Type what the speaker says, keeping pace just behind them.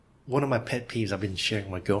one of my pet peeves I've been sharing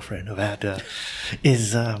with my girlfriend about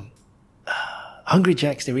is Hungry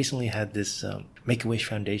Jack's. They recently had this Make-A-Wish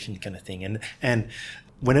Foundation kind of thing, and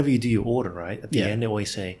whenever you do your order, right, at the end they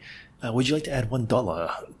always say, would you like to add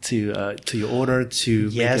 $1 to your order to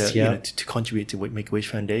to contribute to Make-A-Wish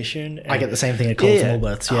Foundation? And I get the same thing at Coles and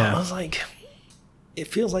Woolworths. Yeah, I was like, it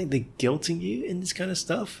feels like they're guilting you in this kind of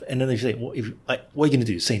stuff, and then they say, well, what are you going to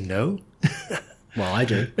do? Say no? Well, I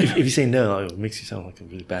do. if you say no, it makes you sound like a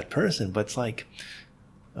really bad person. But it's like,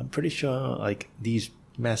 I'm pretty sure like these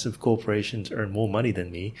massive corporations earn more money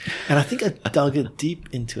than me, and I think I dug it deep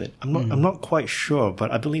into it. I'm not quite sure,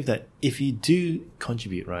 but I believe that if you do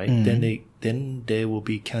contribute, right, then they will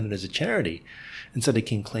be counted as a charity, and so they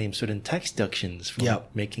can claim certain tax deductions from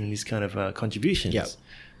making these kind of contributions. Yep.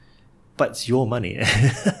 But it's your money.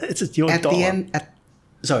 It's just your dollar. The end.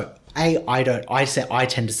 I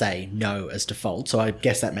tend to say no as default. So I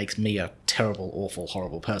guess that makes me a terrible, awful,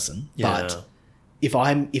 horrible person. Yeah. But if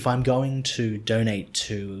I'm going to donate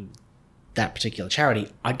to that particular charity,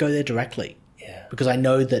 I'd go there directly. Yeah. Because I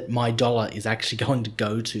know that my dollar is actually going to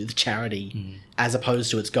go to the charity as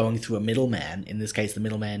opposed to it's going through a middleman. In this case, the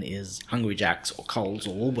middleman is Hungry Jack's or Coles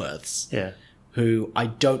or Woolworths. Yeah. Who I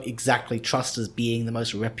don't exactly trust as being the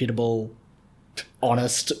most reputable,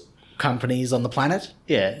 honest companies on the planet.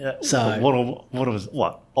 Yeah. So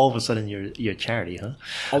what? All of a sudden you're a charity, huh?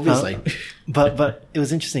 Obviously. But it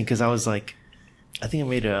was interesting because I was like, I think I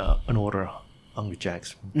made an order Hungry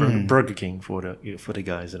Jack's Burger King for the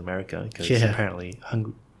guys in America because apparently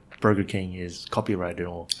Burger King is copyrighted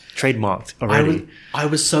or trademarked already. I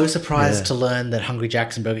was so surprised to learn that Hungry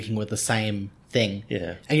Jack's and Burger King were the same thing.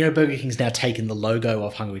 Yeah. And Burger King's now taken the logo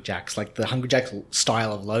of Hungry Jack's. Like the Hungry Jack's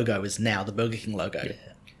style of logo is now the Burger King logo. Yeah.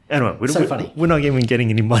 Anyway, we're not even getting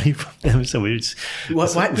any money from them, so we're just...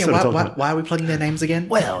 Why are we plugging their names again?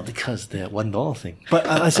 Well, because the $1 thing. But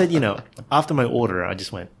I said, after my order, I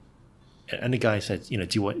just went, and the guy said,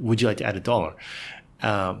 would you like to add $1?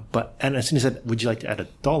 And as soon as I said, would you like to add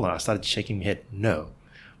 $1? I started shaking my head, no.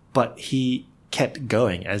 But he kept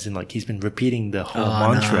going, as in like he's been repeating the whole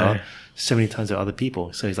mantra so many times to other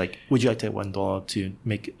people. So he's like, would you like to add $1 to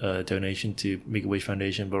make a donation to Make-A-Wish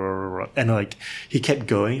Foundation, blah, blah, blah, blah. And like he kept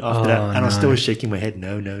going after that, and I was still shaking my head,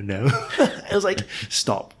 no. I was like,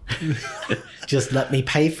 stop. Just let me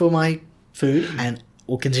pay for my food and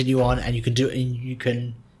we'll continue on, and you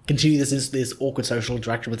can continue this awkward social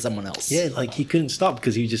interaction with someone else. Yeah, like he couldn't stop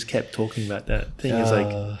because he just kept talking about that thing. It's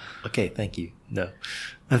like, okay, thank you. No.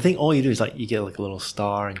 I think all you do is like you get like a little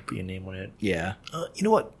star and you put your name on it. Yeah. You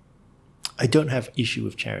know what? I don't have issue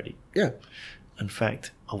with charity. Yeah. In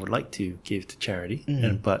fact, I would like to give to charity,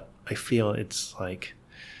 but I feel it's like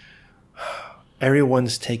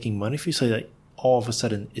everyone's taking money for you, so like all of a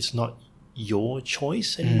sudden it's not your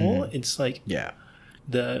choice anymore. It's like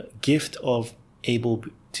the gift of able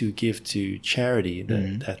to give to charity,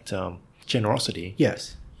 that generosity.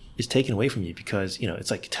 Yes. Is taken away from you because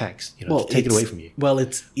it's like tax. Take it away from you. Well,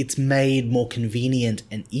 it's made more convenient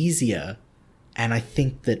and easier, and I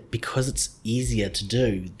think that because it's easier to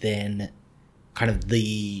do, then kind of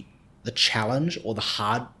the challenge or the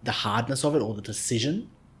hardness of it or the decision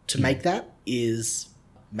to make that is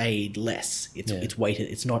made less. It's weighted.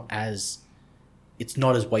 It's not as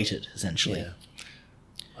weighted essentially. Yeah.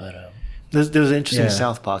 But there was an interesting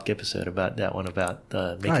South Park episode about that one, about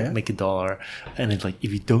make $1, and it's like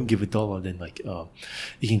if you don't give $1, then like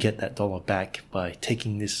you can get that dollar back by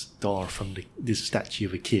taking this dollar from this statue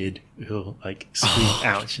of a kid who'll like scream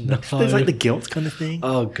ouch, and there's like the guilt kind of thing.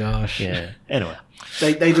 Oh gosh. Yeah. Anyway,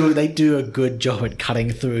 they do a good job at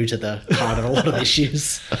cutting through to the heart of a lot of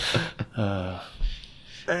issues.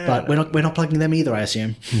 But we're not plugging them either, I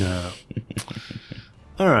assume. No.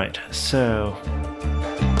 All right, so.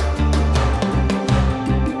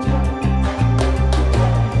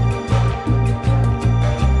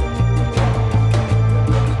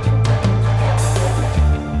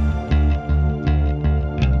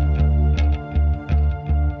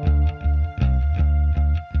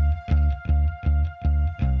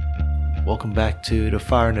 Welcome back to The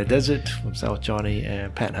Fire in the Desert from South Johnny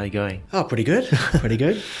and Pat. How are you going? Oh, pretty good. Pretty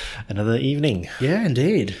good. Another evening. Yeah,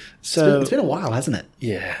 indeed. So it's been a while, hasn't it?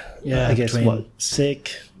 Yeah. Yeah. I guess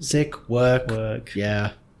sick, work.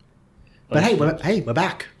 Yeah. But hey, we're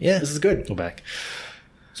back. Yeah. This is good. We're back.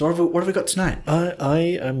 So what have we got tonight?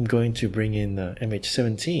 I am going to bring in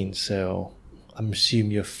MH17. So I'm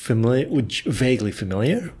assuming you're familiar, vaguely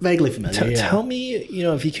familiar. Vaguely familiar. Tell me,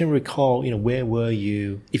 if you can recall, where were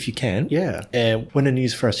you, if you can? Yeah. When the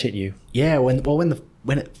news first hit you? Yeah. When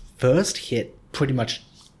it first hit, pretty much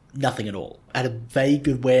nothing at all. I had a very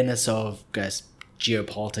good awareness of,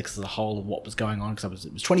 geopolitics as a whole of what was going on, because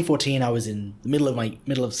it was 2014. I was in the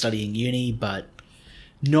middle of studying uni, but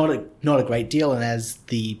not a great deal. And as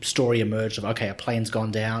the story emerged of, okay, a plane's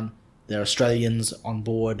gone down, there are Australians on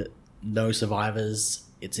board, no survivors.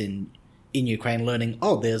 It's in Ukraine. Learning,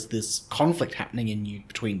 there's this conflict happening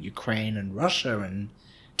between Ukraine and Russia and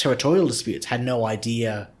territorial disputes. Had no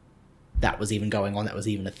idea that was even going on. That was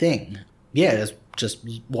even a thing. Yeah, it was just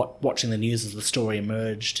watching the news as the story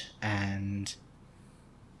emerged and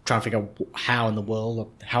trying to figure out how in the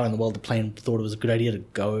world the plane thought it was a good idea to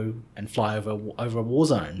go and fly over a war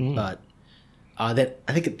zone. But that,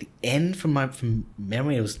 I think at the end, from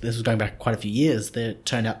memory, this was going back quite a few years. It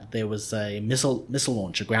turned out that there was a missile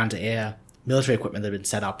launcher, ground to air military equipment that had been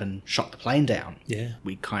set up and shot the plane down. Yeah,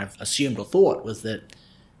 we kind of assumed or thought was that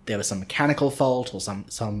there was some mechanical fault or some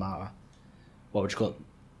what would you call it,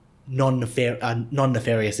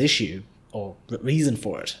 non-nefarious issue or reason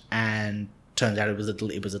for it, and turns out it was a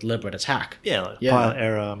deliberate attack. Pilot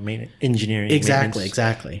error, engineering, exactly,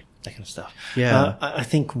 that kind of stuff. Yeah, I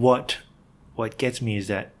think what gets me is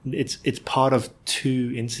that it's part of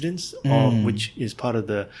two incidents, which is part of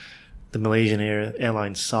the Malaysian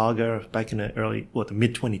Airlines saga back in the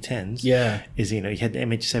mid 2010s. Yeah, is you had the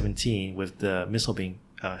MH17 with the missile being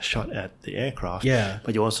shot at the aircraft. Yeah,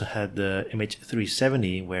 but you also had the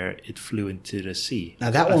MH370 where it flew into the sea.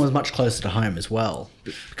 Now that one was much closer to home as well,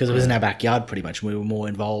 because it was in our backyard pretty much. We were more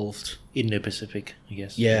involved in the Pacific, I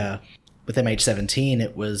guess. Yeah, with MH17,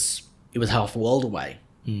 it was half a world away.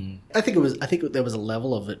 I think there was a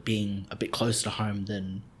level of it being a bit closer to home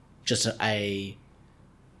than just an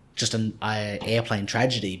airplane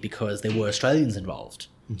tragedy, because there were Australians involved.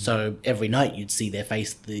 So every night you'd see the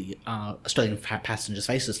Australian passengers'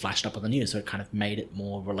 faces flashed up on the news, so it kind of made it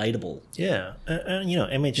more relatable. Yeah, and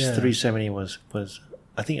MH370 was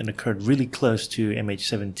I think it occurred really close to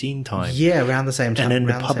MH17 time. Yeah, around the same time. And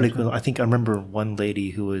then the public, I think I remember one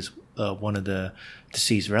lady who was one of the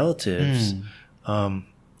deceased relatives.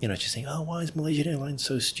 She's saying, "Oh, why is Malaysian Airlines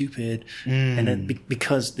so stupid?" And then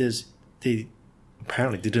because they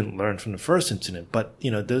apparently didn't learn from the first incident, but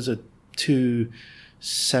those are two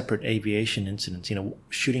separate aviation incidents.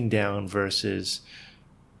 Shooting down versus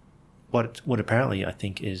what apparently I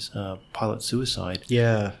think is pilot suicide.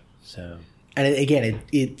 Yeah. So, and again,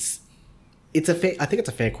 it's a fair. I think it's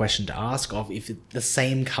a fair question to ask of if the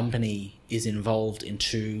same company is involved in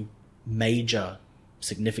two major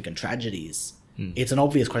significant tragedies. It's an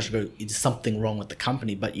obvious question to go, is something wrong with the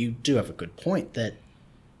company? But you do have a good point that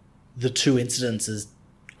the two incidences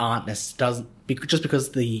just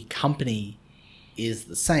because the company is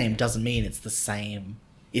the same doesn't mean it's the same.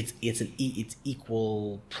 It's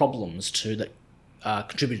equal problems that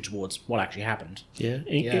contributed towards what actually happened.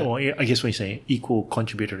 I guess when you say equal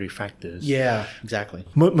contributory factors. Yeah, exactly.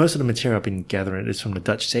 Most of the material I've been gathering is from the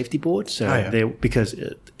Dutch Safety Board. So because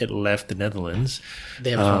it left the Netherlands,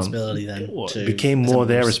 their responsibility then became more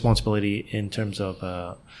their responsibility in terms of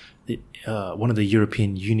one of the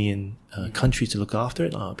European Union countries to look after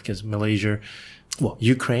it, because Malaysia,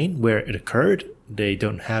 Ukraine, where it occurred, they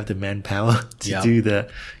don't have the manpower to do the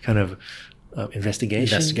kind of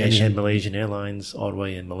investigation. And you had Malaysian Airlines all the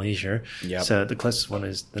way in Malaysia. Yep. So the closest one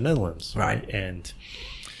is the Netherlands. Right. And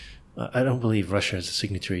I don't believe Russia is a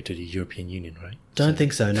signatory to the European Union, right? Don't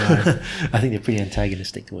think so, no. I think they're pretty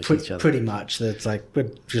antagonistic towards each other. Pretty much. It's like,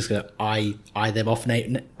 we're just going to eye them off,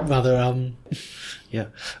 rather. Yeah.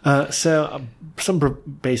 So some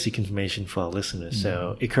basic information for our listeners.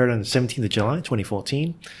 So it occurred on the 17th of July,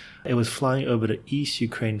 2014. It was flying over the East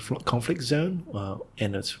Ukraine conflict zone,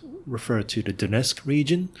 and it's referred to the Donetsk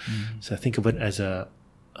region. So think of it as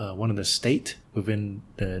one of the state within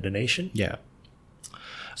the nation. Yeah.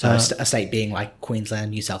 So a state being like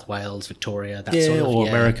Queensland, New South Wales, Victoria, that sort of. Or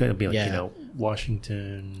America, it'd be like,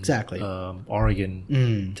 Washington. Exactly.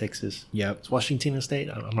 Oregon, Texas. Yep. Is Washington a state?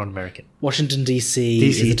 I'm not American. Washington,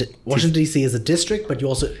 D.C. Washington, D.C. is a district, but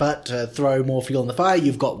to throw more fuel on the fire,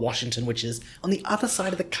 you've got Washington, which is on the other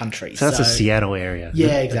side of the country. So that's a Seattle area.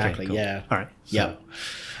 Yeah, exactly. Okay, cool. Yeah. All right.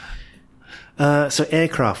 So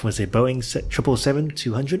aircraft was a Boeing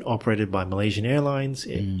 777-200 operated by Malaysian Airlines.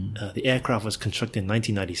 The aircraft was constructed in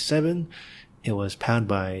 1997. It was powered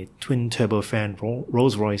by twin turbofan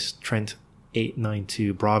Rolls-Royce Trent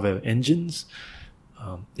 892 Bravo engines.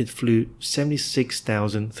 It flew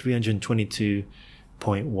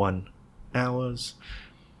 76,322.1 hours.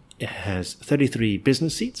 It has 33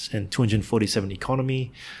 business seats and 247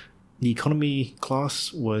 economy. The economy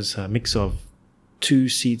class was a mix of 2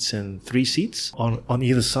 seats and 3 seats on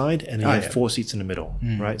either side, and then you have 4 seats in the middle,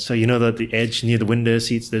 right? So you know that the edge near the window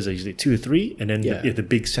seats, there's usually 2 or 3, and then the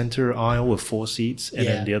big center aisle with 4 seats, and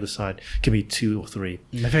then the other side can be 2 or 3.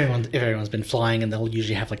 If everyone's been flying, and they'll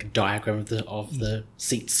usually have like a diagram of the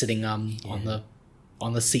seats sitting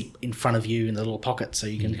on the seat in front of you in the little pocket, so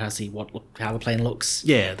you can kind of see how the plane looks.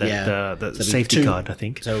 Yeah, the so safety card, I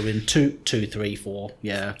think. So in 2, 3, 4,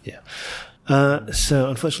 yeah. So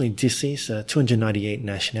unfortunately, this is 298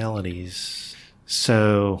 nationalities.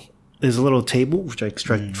 So there's a little table which I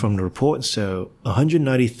extracted from the report. So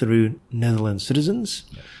 193 Netherlands citizens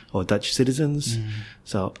or Dutch citizens.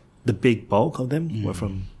 So the big bulk of them were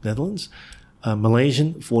from Netherlands.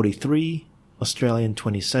 Malaysian 43, Australian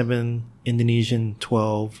 27, Indonesian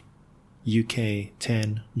 12, UK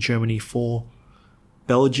 10, Germany 4,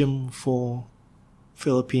 Belgium 4,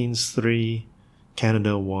 Philippines 3,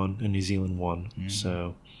 Canada 1, and New Zealand 1.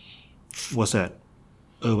 So what's that?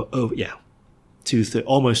 Almost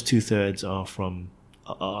 2/3 are from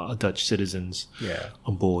Dutch citizens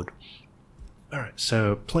on board. All right,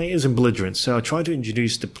 so players and belligerents. So I tried to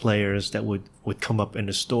introduce the players that would come up in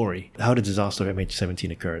the story, how the disaster of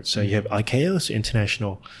MH17 occurred. So you have ICAO, so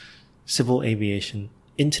International Civil Aviation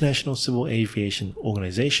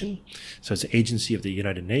Organization. So it's an agency of the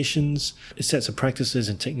United Nations. It sets up practices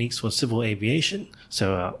and techniques for civil aviation.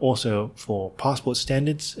 So also for passport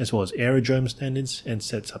standards, as well as aerodrome standards, and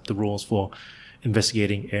sets up the rules for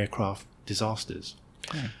investigating aircraft disasters.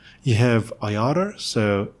 Okay. You have IATA,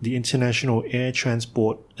 so the International Air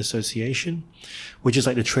Transport Association, which is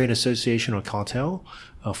like the trade association or cartel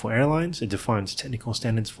for airlines. It defines technical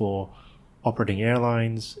standards for operating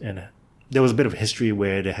airlines, and there was a bit of history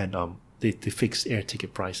where they had they fixed air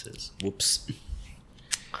ticket prices. Whoops.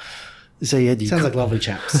 So you had sounds like lovely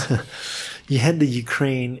chaps. You had the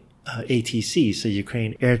Ukraine ATC, so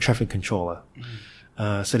Ukraine Air Traffic Controller.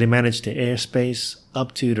 So they managed the airspace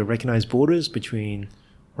up to the recognized borders between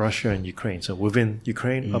Russia and Ukraine. So within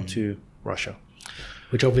Ukraine up to Russia.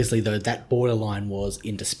 Which obviously, though, that borderline was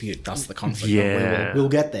in dispute, thus the conflict. Yeah. We'll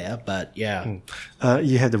get there, but yeah.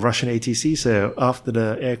 You have the Russian ATC. So after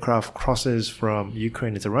the aircraft crosses from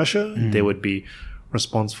Ukraine into Russia, they would be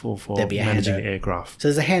responsible for managing the aircraft. So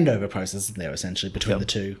there's a handover process there, essentially, between the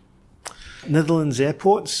two. Netherlands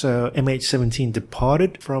airport. So MH17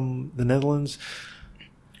 departed from the Netherlands.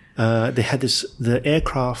 They had the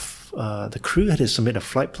aircraft, the crew had to submit a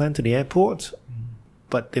flight plan to the airport,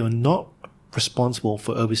 but they were not responsible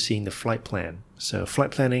for overseeing the flight plan. So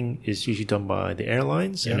flight planning is usually done by the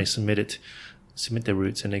airlines, and they submit their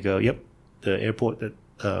routes, and they go, yep, the airport that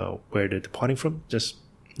where they're departing from just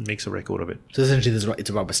makes a record of it. So essentially, it's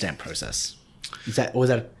a rubber stamp process. Is that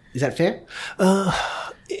fair?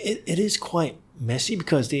 It is quite messy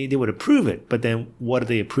because they would approve it, but then what are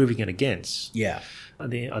they approving it against? Yeah. Are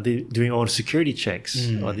they doing all the security checks?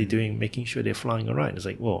 Are they making sure they're flying all right? It's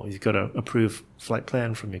like, well, you've got to approve flight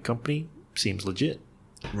plan from your company. Seems legit.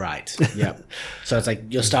 Right. Yeah. So it's like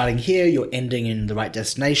you're starting here, you're ending in the right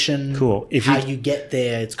destination. Cool. How you get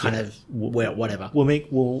there, it's kind of whatever.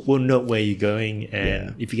 We'll note where you're going,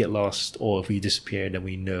 and if you get lost or if you disappear, then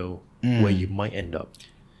we know where you might end up.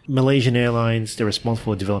 Malaysian Airlines, they're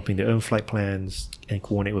responsible for developing their own flight plans and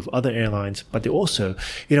coordinate with other airlines. But they also,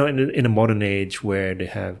 in a modern age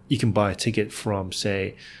where you can buy a ticket from,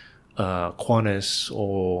 say, Qantas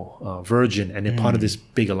or Virgin, and they're part of this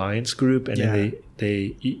big alliance group, and then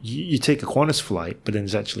you take a Qantas flight, but then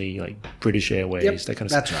it's actually like British Airways, that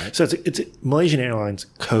kind of stuff. That's right. So it's Malaysian Airlines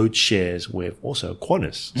code shares with also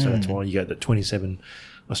Qantas, so that's why you got the 27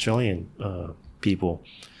 Australian people.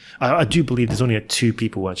 I do believe there's only 2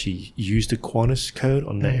 people who actually use the Qantas code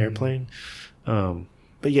on their airplane,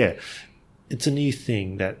 but yeah, it's a new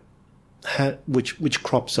thing that which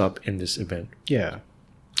crops up in this event. Yeah.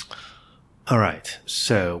 All right,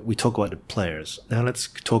 so we talk about the players. Now let's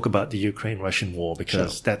talk about the Ukraine-Russian war,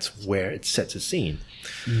 because that's where it sets a scene.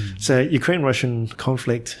 So Ukraine-Russian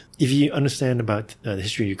conflict, if you understand about the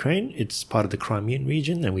history of Ukraine, it's part of the Crimean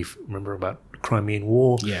region, and we remember about the Crimean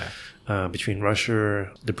War between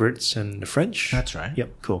Russia, the Brits, and the French. That's right. Yep,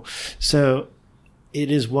 cool. So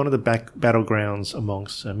it is one of the battlegrounds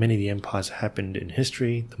amongst many of the empires that happened in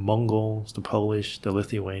history, the Mongols, the Polish, the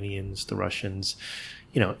Lithuanians, the Russians.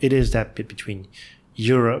 It is that bit between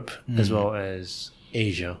Europe as well as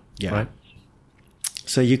Asia, right?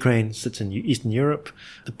 So Ukraine sits in Eastern Europe.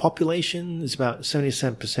 The population is about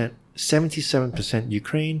 77%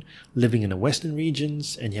 Ukraine living in the western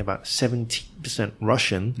regions, and you have about 17%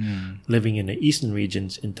 Russian living in the eastern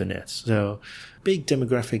regions internet. So big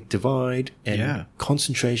demographic divide, and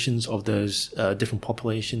concentrations of those different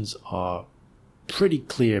populations are pretty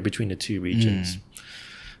clear between the two regions.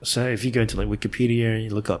 So if you go into like Wikipedia and you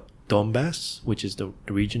look up Donbass, which is the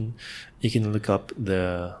region, you can look up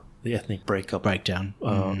the ethnic breakdown.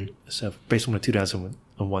 So based on the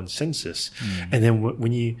 2001 census, and then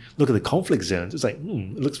when you look at the conflict zones, it's like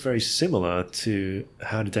it looks very similar to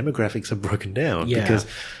how the demographics are broken down. Yeah. Because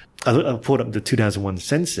I pulled up the 2001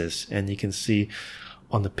 census, and you can see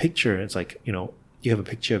on the picture, it's like, you know, you have a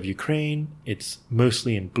picture of Ukraine. It's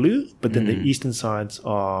mostly in blue, but then the eastern sides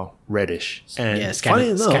are reddish. And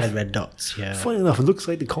scattered red dots. Yeah. Funny enough, it looks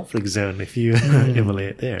like the conflict zone if you overlay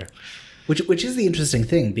it there. Which is the interesting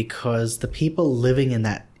thing, because the people living in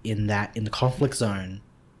the conflict zone,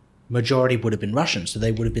 majority would have been Russian, so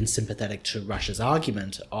they would have been sympathetic to Russia's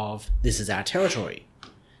argument of this is our territory.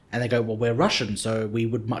 And they go, well, we're Russian, so we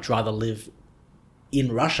would much rather live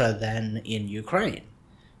in Russia than in Ukraine.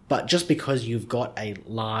 But just because you've got a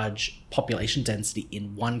large population density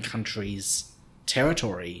in one country's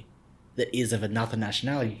territory that is of another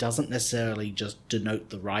nationality doesn't necessarily just denote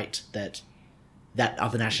the right that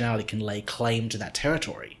other nationality can lay claim to that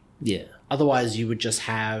territory. Yeah. Otherwise, you would just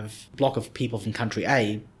have a block of people from country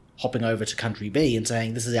A hopping over to country B and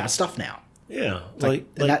saying, this is our stuff now. Yeah.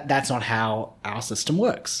 That's not how our system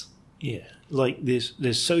works. Yeah. Like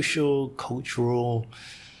there's social, cultural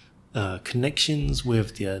connections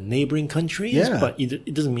with the neighboring countries, but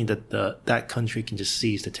it doesn't mean that that country can just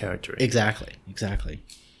seize the territory. Exactly. We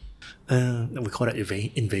call that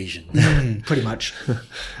invasion. Pretty much.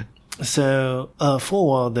 So for a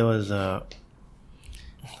while there was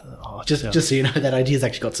just so you know, that idea's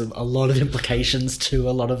actually got a lot of implications to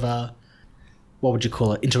a lot of what would you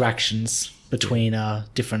call it, interactions between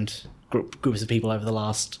different groups of people over the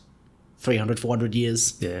last 300, 400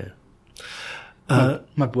 years. Yeah.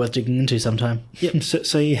 Might be worth digging into sometime. Yeah.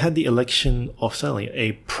 So you had the election of suddenly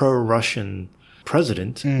a pro-Russian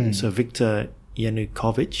president, so Viktor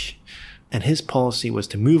Yanukovych, and his policy was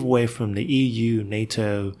to move away from the EU,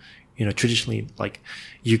 NATO. You know, traditionally, like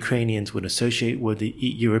Ukrainians would associate with the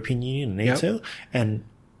European Union and NATO, and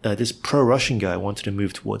this pro-Russian guy wanted to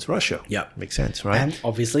move towards Russia. Yeah, makes sense, right? And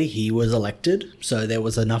obviously, he was elected, so there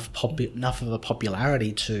was enough of a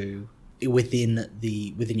popularity within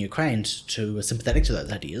Ukraine to sympathetic to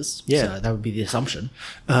those ideas. Yeah, so that would be the assumption.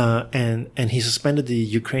 And he suspended the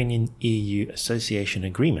Ukrainian-EU Association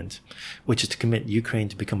Agreement, which is to commit Ukraine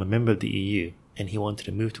to become a member of the EU. And he wanted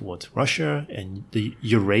to move towards Russia and the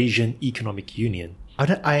Eurasian Economic Union.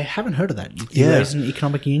 I haven't heard of that. Eurasian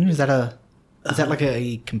Economic Union, is that like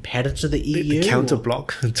a competitor to the EU? The counter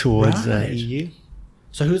block towards EU.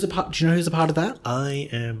 So who's a part? Do you know who's a part of that? I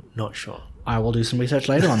am not sure. I will do some research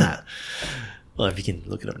later on that. Well, if you can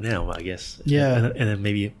look it up now, I guess. Yeah. And then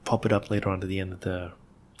maybe pop it up later on to the end of the...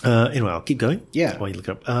 anyway, I'll keep going. Yeah. While you look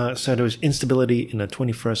it up. So there was instability in the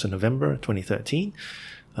 21st of November, 2013.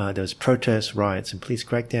 There was protests, riots, and police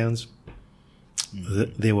crackdowns.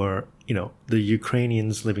 There were, the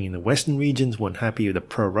Ukrainians living in the western regions weren't happy with the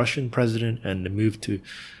pro-Russian president and the move to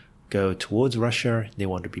go towards Russia. They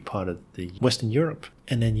wanted to be part of the Western Europe.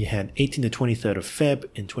 And then you had 18th to 23rd of Feb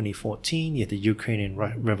in 2014. You had the Ukrainian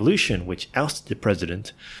Revolution, which ousted the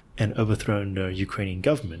president and overthrown the Ukrainian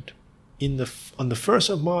government. On the 1st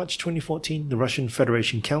of March 2014, the Russian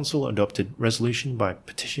Federation Council adopted resolution by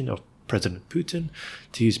petition of President Putin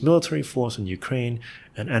to use military force in Ukraine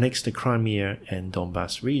and annex the Crimea and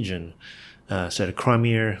Donbass region. So the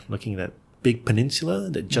Crimea, looking at that big peninsula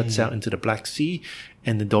that juts out into the Black Sea,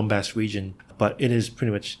 and the Donbass region, but it is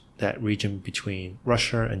pretty much that region between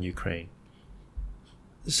Russia and Ukraine.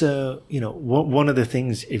 So, one of the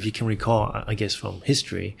things, if you can recall, I guess from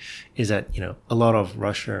history, is that, a lot of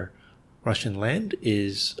Russian land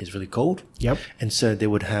is really cold. Yep. And so they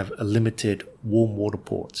would have a limited warm water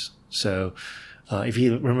ports. So if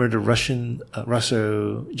you remember the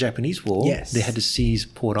Russo-Japanese War, yes, they had to seize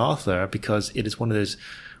Port Arthur because it is one of those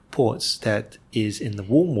ports that is in the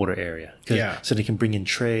warm water area. Yeah. So they can bring in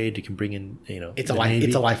trade, they can bring in, it's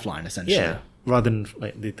a lifeline, essentially. Yeah. Rather than,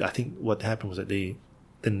 I think what happened was that the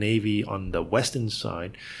Navy on the western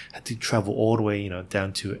side had to travel all the way,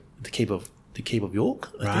 down to the Cape of York.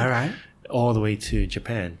 Right. All the way to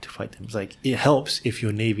Japan to fight them. It's like, it helps if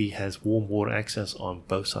your Navy has warm water access on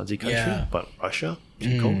both sides of the country, but Russia,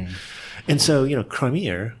 too cold. And so,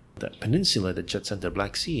 Crimea, that peninsula that juts into the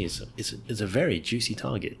Black Sea, is a very juicy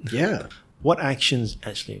target. Yeah. What actions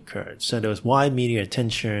actually occurred? So there was wide media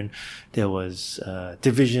attention. There was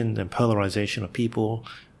division and polarization of people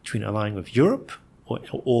between allying with Europe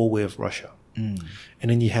or with Russia. And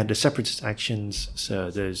then you had the separatist actions.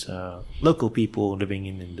 So there's local people living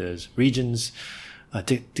in those regions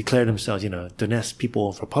declare themselves, Donetsk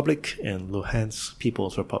People's Republic and Luhansk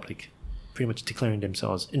People's Republic. pretty much declaring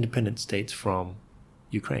themselves independent states from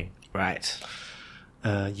Ukraine. Right.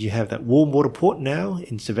 You have that warm water port now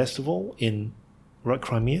in Sevastopol in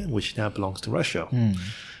Crimea, which now belongs to Russia.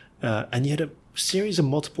 And you had a series of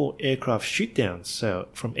multiple aircraft shootdowns. So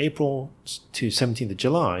from April to 17th of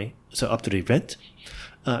July, so up to the event,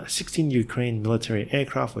 16 Ukraine military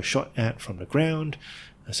aircraft were shot at from the ground.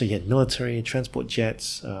 So you had military transport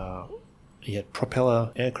jets, you had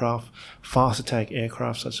propeller aircraft, fast attack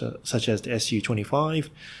aircraft such as the Su-25,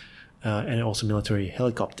 and also military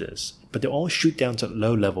helicopters. But they're all shoot downs at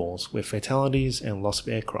low levels with fatalities and loss of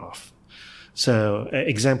aircraft. So,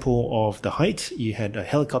 example of the height, you had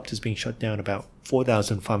helicopters being shot down about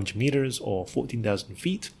 4,500 meters or 14,000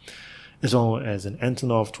 feet, as well as an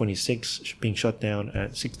Antonov 26 being shot down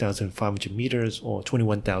at 6,500 meters or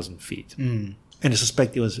 21,000 feet. And I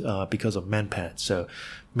suspect it was because of MANPAD, so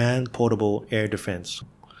man-portable air defense.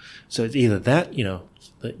 So it's either that,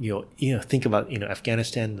 think about,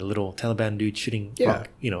 Afghanistan, the little Taliban dude shooting,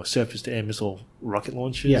 surface-to-air missile rocket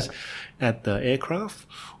launchers at the aircraft,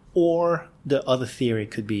 or the other theory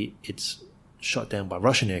could be it's shot down by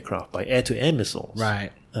Russian aircraft, by air-to-air missiles.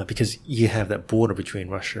 Right. Because you have that border between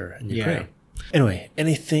Russia and Ukraine. Anyway,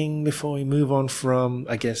 anything before we move on from,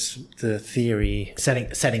 I guess, the theory? Setting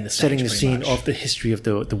the scene of the history of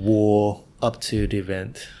the war up to the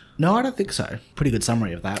event. No, I don't think so. Pretty good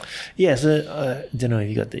summary of that. Yeah, so, I don't know,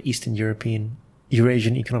 you got the Eastern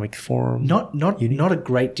Eurasian Economic Forum. Not a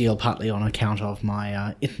great deal, partly on account of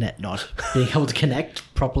my internet not being able to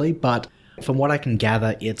connect properly, but from what I can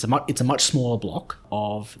gather, it's a much smaller block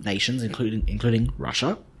of nations, including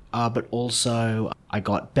Russia, but also I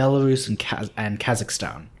got Belarus and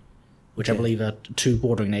Kazakhstan, which I believe are two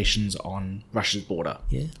bordering nations on Russia's border.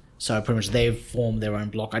 Yeah. So pretty much they've formed their own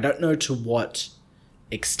block. I don't know to what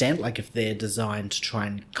extent, like if they're designed to try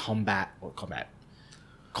and combat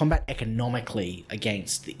economically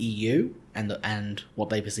against the EU and what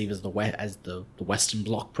they perceive as the Western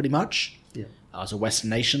Bloc, pretty much. Yeah. So Western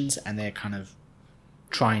nations, and they're kind of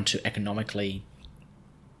trying to economically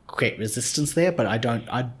create resistance there. But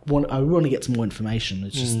I want to get some more information.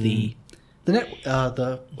 It's just the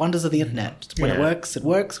wonders of the internet. When it works.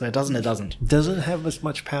 When it doesn't, it doesn't. Doesn't have as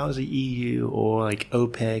much power as the EU or like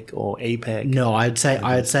OPEC or APEC. No, I'd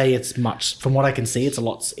say it's much. From what I can see, it's a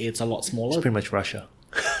lot smaller. It's pretty much Russia.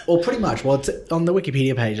 Well, pretty much. Well, it's on the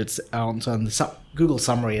Wikipedia page. It's on the Google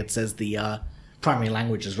summary. It says the primary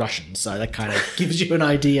language is Russian, so that kind of gives you an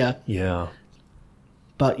idea. Yeah.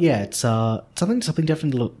 But yeah, it's something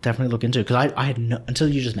definitely look into, because I had until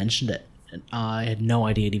you just mentioned it, I had no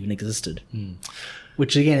idea it even existed.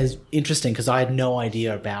 Which again is interesting, because I had no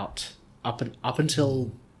idea about up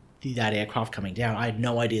until that aircraft coming down. I had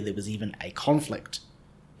no idea there was even a conflict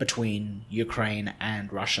between Ukraine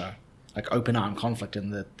and Russia, like open armed conflict,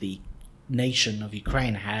 and that the nation of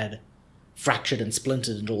Ukraine had fractured and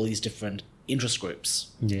splintered into all these different interest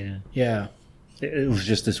groups. Yeah. It was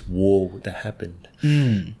just this war that happened.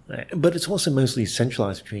 But it's also mostly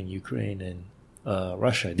centralized between Ukraine and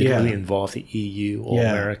Russia. It didn't really involve the EU or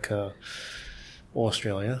America or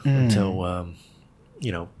Australia until,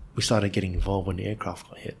 we started getting involved when the aircraft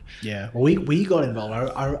got hit. Yeah. Well, we got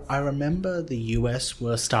involved. I remember the US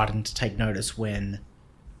were starting to take notice when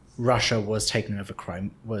Russia was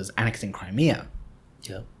was annexing Crimea.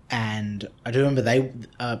 Yeah. And I do remember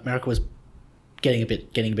America was getting a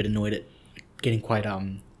bit annoyed at, getting quite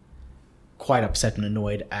upset and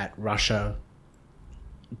annoyed at Russia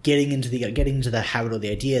getting into the habit or the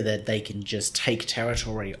idea that they can just take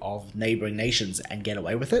territory of neighboring nations and get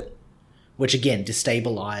away with it, which again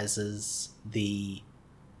destabilizes the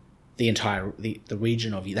entire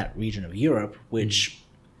region of Europe, which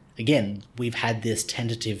again we've had this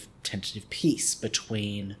tentative peace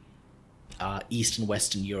between East and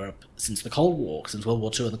Western Europe since the Cold War, since World War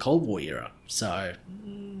II and the Cold War era. So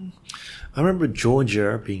I remember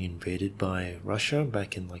Georgia being invaded by Russia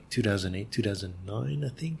back in like 2008, 2009, I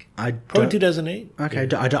think. Probably 2008. Okay,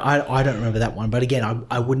 yeah. I don't remember that one, but again,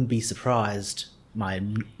 I wouldn't be surprised. My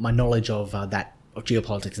knowledge of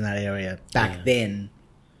geopolitics in that area back then,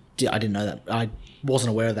 I didn't know that. I wasn't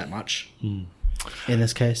aware of that much. In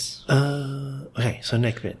this case. Okay, so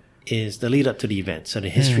next bit is the lead up to the event, so the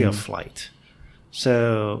history of flight.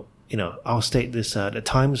 So, I'll state this, the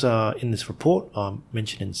times are in this report are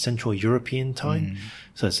mentioned in Central European time.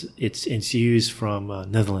 So it's used from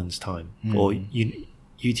Netherlands time, or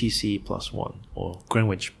UTC +1, or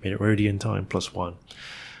Greenwich Meridian time +1.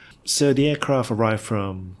 So the aircraft arrived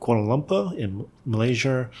from Kuala Lumpur in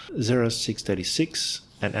Malaysia, 0636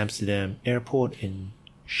 at Amsterdam Airport in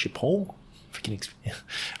Schiphol. I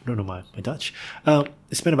don't know my Dutch. It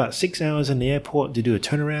spent about 6 hours in the airport to do a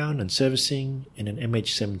turnaround and servicing, and an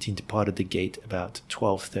MH17 departed the gate about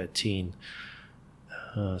 12:13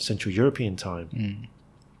 Central European time.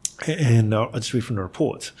 And I'll just read from the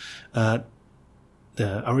report. I'll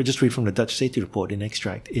just read from the Dutch safety report in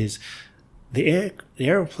extract. Is the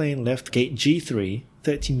aeroplane left gate G3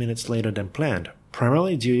 13 minutes later than planned,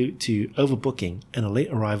 primarily due to overbooking and a late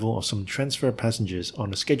arrival of some transfer passengers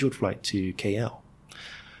on a scheduled flight to KL.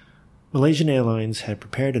 Malaysian Airlines had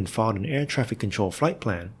prepared and filed an air traffic control flight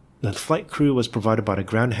plan. The flight crew was provided by the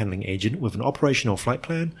ground handling agent with an operational flight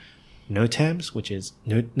plan, NOTAMs, which is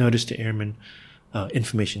Notice to Airmen,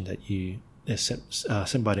 information that is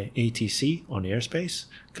sent by the ATC on the airspace,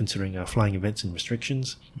 considering flying events and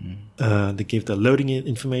restrictions. They gave the loading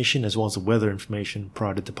information as well as the weather information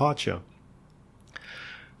prior to departure.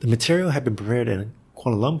 The material had been prepared in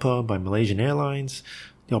Kuala Lumpur by Malaysian Airlines.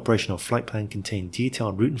 The operational flight plan contained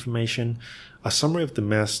detailed route information, a summary of the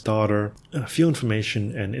mass data, fuel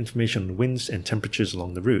information, and information on winds and temperatures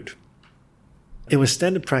along the route. It was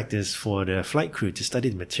standard practice for the flight crew to study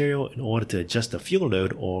the material in order to adjust the fuel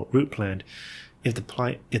load or route plan if the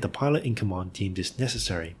pilot in command deemed this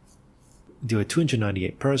necessary. There were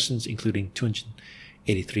 298 persons, including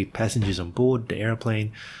 283 passengers on board the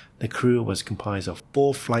airplane. The crew was comprised of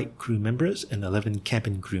 4 flight crew members and 11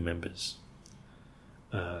 cabin crew members.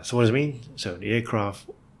 So what does it mean? So the air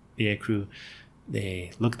crew,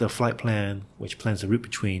 they look at the flight plan, which plans the route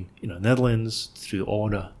between Netherlands through all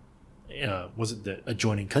the the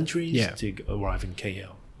adjoining countries to arrive in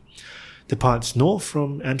KL. Departs north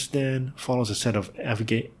from Amsterdam, follows a set of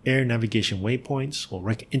air navigation waypoints or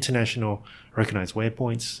international recognized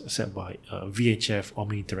waypoints set by VHF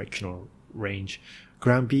omnidirectional range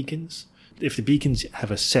ground beacons. If the beacons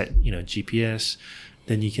have a set GPS,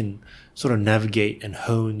 then you can sort of navigate and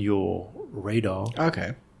hone your radar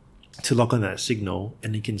to lock on that signal,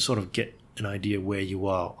 and you can sort of get an idea where you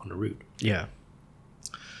are on the route. Yeah.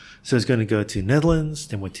 So it's going to go to Netherlands,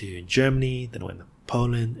 then went to Germany, then went to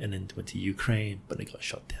Poland, and then went to Ukraine, but it got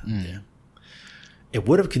shut down there. It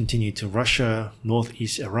would have continued to Russia,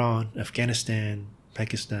 northeast Iran, Afghanistan,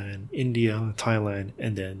 Pakistan, India, Thailand,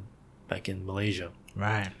 and then back in Malaysia.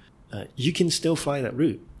 Right. You can still fly that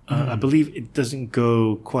route. I believe it doesn't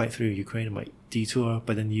go quite through Ukraine. It might detour,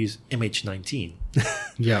 but then use MH19.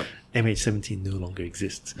 Yep. MH17 no longer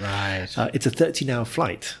exists. Right. It's a 13-hour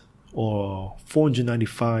flight, or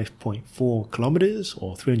 495.4 kilometers,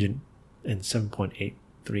 or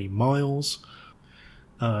 307.83 miles.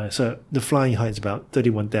 So the flying height is about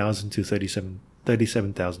 31,000 to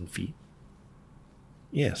 37,000 feet.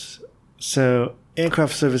 Yes. So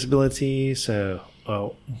aircraft serviceability. So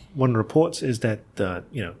one of the reports is that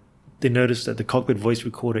they noticed that the cockpit voice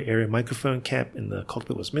recorder area microphone cap in the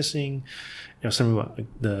cockpit was missing. Something about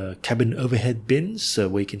the cabin overhead bins, so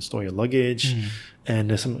where you can store your luggage, and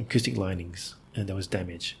there's some acoustic linings, and there was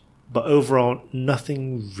damage. But overall,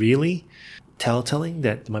 nothing really telling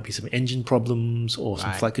that there might be some engine problems or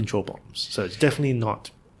some flight control problems. So it's definitely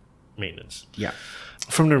not maintenance. Yeah.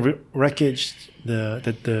 From the wreckage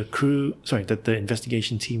that the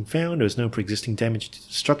investigation team found, there was no pre-existing damage to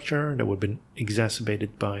the structure that would have been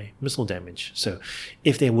exacerbated by missile damage. So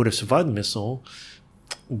if they would have survived the missile,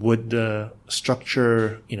 would the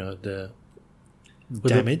structure, the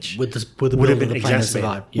damage would have been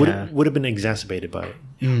exacerbated? Would have been exacerbated by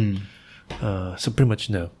it. So pretty much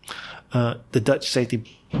no. The Dutch Safety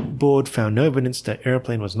Board found no evidence that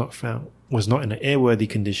airplane was not in an airworthy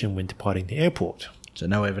condition when departing the airport. So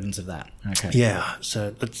no evidence of that. Okay. Yeah.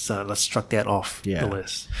 So let's struck that off the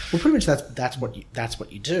list. Well, pretty much that's what you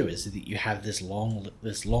do, is that you have this long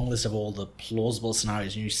list of all the plausible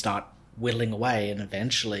scenarios, and you start whittling away, and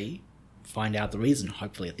eventually find out the reason,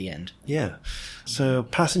 hopefully at the end. Yeah. So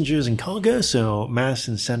passengers and cargo. So mass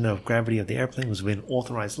and center of gravity of the airplane was within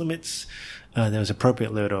authorized limits. There was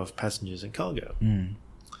appropriate load of passengers and cargo. And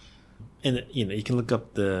you can look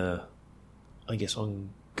up on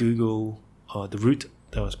Google the route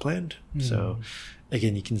that was planned. So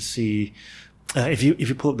again, you can see if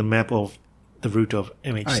you pull up the map of the route of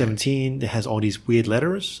MH17, it has all these weird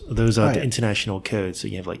letters. Those are the international codes. So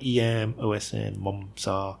you have like EM, OSN,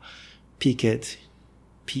 MOMSAR, PKIT,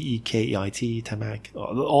 PEKEIT, TAMAC.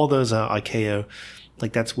 All those are ICAO.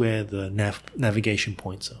 Like that's where the navigation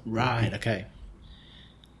points are. Right. Okay.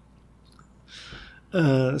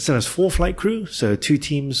 So there's 4 flight crew. So 2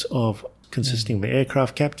 teams consisting of the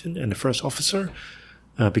aircraft captain and the first officer,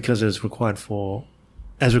 because it was required for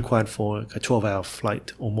a 12-hour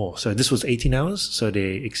flight or more. So this was 18 hours, so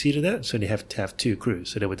they exceeded that. So they have to have 2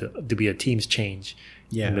 crews. So there would be a team's change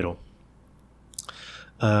in the middle.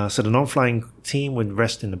 So the non-flying team would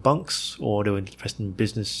rest in the bunks, or they would rest in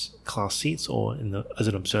business class seats, or as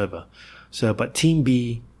an observer. So, but Team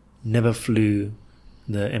B never flew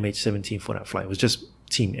the MH17 for that flight. It was just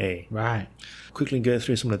Team A. Right. Quickly go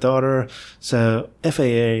through some of the data. So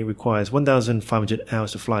FAA requires 1,500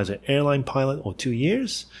 hours to fly as an airline pilot, or 2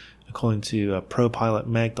 years, according to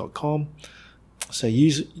propilotmag.com. So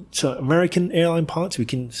American airline pilots, we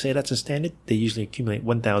can say that's a standard. They usually accumulate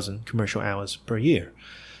 1,000 commercial hours per year.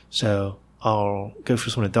 So I'll go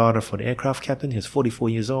through some of the data for the aircraft captain. He was 44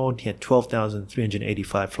 years old. He had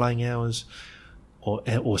 12,385 flying hours, or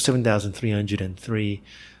 7,303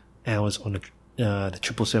 hours on the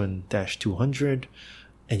 777-200.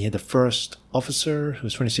 And he had the first officer, who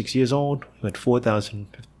was 26 years old, who had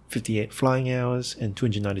 4,058 flying hours and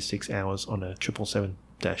 296 hours on a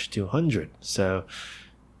 777-200. So,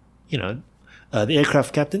 the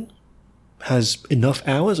aircraft captain has enough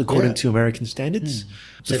hours according to American standards.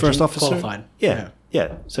 So The first officer, qualified. Yeah.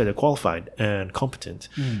 So they're qualified and competent.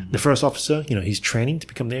 The first officer, he's training to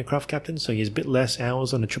become the aircraft captain, so he has a bit less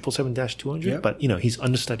hours on the 777-200. But he's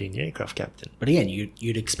understudying the aircraft captain. But again,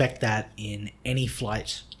 you'd expect that in any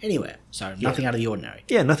flight anywhere. So nothing out of the ordinary.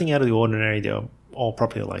 Yeah, nothing out of the ordinary. They're all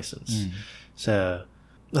properly licensed. So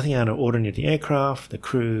nothing out of the ordinary. The aircraft, the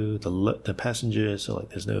crew, the passengers. So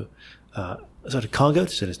there's no sort of cargo.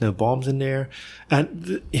 So there's no bombs in there.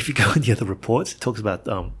 And if you go in the other reports, it talks about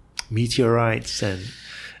meteorites and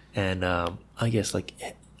I guess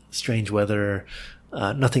strange weather.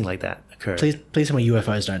 Nothing like that occurred. Please tell me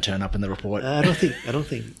UFOs don't turn up in the report. I don't think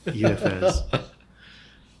UFOs.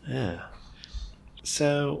 Yeah.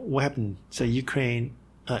 So what happened? So Ukraine,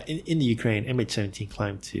 in the Ukraine, MH17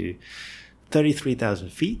 climbed to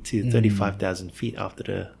 33,000 feet to 35,000 feet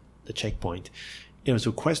after the checkpoint. It was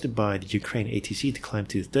requested by the Ukraine ATC to climb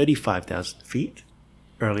to 35,000 feet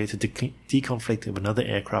earlier to deconflict with another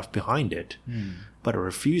aircraft behind it, but it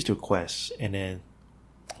refused the request. And then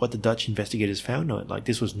what the Dutch investigators found out,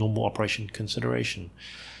 this was normal operation consideration.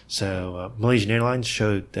 So Malaysian Airlines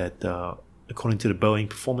showed that according to the Boeing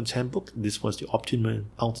Performance Handbook, this was the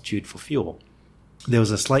optimum altitude for fuel. There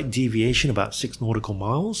was a slight deviation, about 6 nautical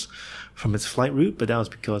miles from its flight route, but that was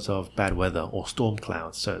because of bad weather or storm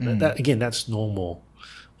clouds. So that's normal.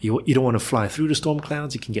 You don't want to fly through the storm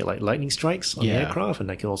clouds. You can get lightning strikes on the aircraft, and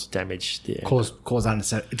that can also damage the aircraft. Cause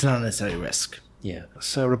unnecessary. It's an unnecessary risk. Yeah.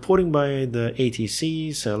 So reporting by the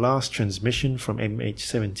ATC, so last transmission from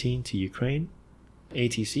MH17 to Ukraine,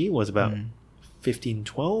 ATC was about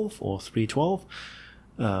 1512 or 312.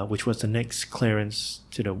 Which was the next clearance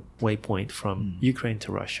to the waypoint from Ukraine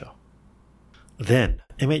to Russia. Then,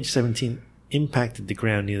 MH17 impacted the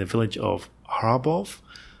ground near the village of Harabov.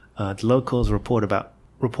 The locals report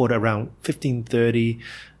around 1530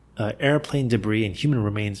 airplane debris and human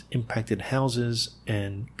remains impacted houses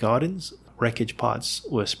and gardens. Wreckage parts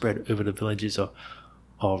were spread over the villages of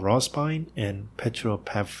Rospine and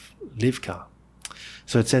Petropavlivka.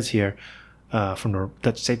 So it says here, from the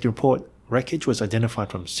Dutch safety report, wreckage was identified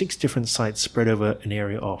from 6 different sites spread over an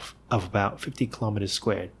area of about 50 kilometers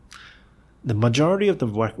squared. The majority of the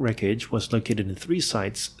wreckage was located in 3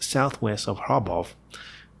 sites southwest of Harabov.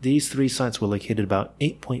 These 3 sites were located about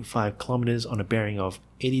 8.5 kilometers on a bearing of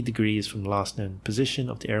 80 degrees from the last known position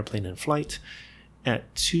of the airplane in flight.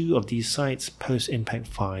 At 2 of these sites, post-impact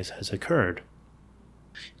fires has occurred.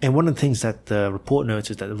 And one of the things that the report notes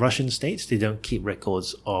is that the Russian states, they don't keep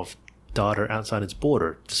records of data outside its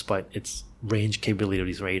border, despite its range capability of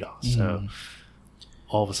these radars. So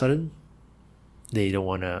all of a sudden, they don't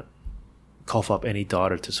want to cough up any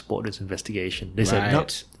data to support this investigation. They said, no,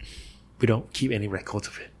 we don't keep any records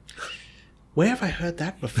of it. Where have I heard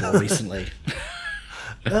that before recently?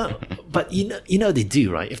 But they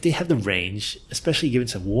do, right? If they have the range, especially given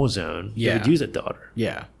it's a war zone, they would use that data.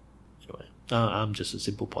 Yeah. Anyway, I'm just a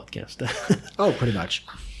simple podcaster. Oh, pretty much.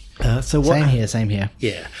 Same here.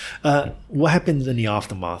 Yeah. What happens in the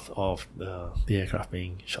aftermath of the aircraft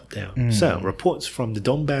being shot down? So, reports from the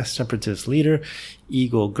Donbass separatist leader,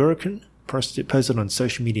 Igor Gurkin, posted on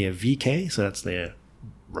social media VK, so that's their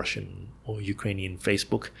Russian or Ukrainian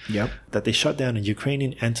Facebook, that they shot down a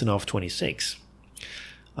Ukrainian Antonov 26.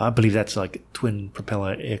 I believe that's twin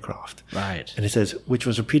propeller aircraft. Right. And it says, which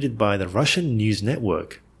was repeated by the Russian news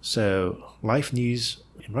network. So, Life News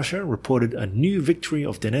in Russia reported a new victory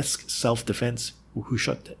of Donetsk self-defense, who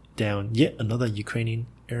shot down yet another Ukrainian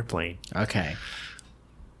airplane. Okay.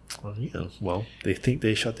 Well, they think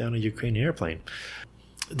they shot down a Ukrainian airplane.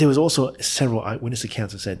 There was also several eyewitness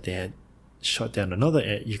accounts that said they had shot down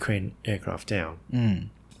another Ukrainian aircraft down.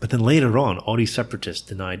 But then later on, all these separatists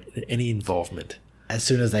denied any involvement. as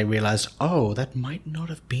soon as they realized, oh, that might not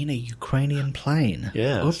have been a Ukrainian plane.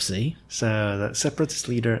 Yeah. Oopsie. So the separatist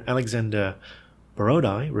leader Alexander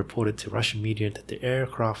Borodai reported to Russian media that the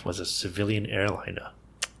aircraft was a civilian airliner.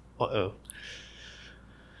 Uh-oh.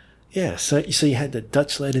 Yeah, so you had the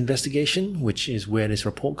Dutch-led investigation, which is where this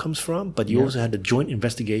report comes from, but you also had the joint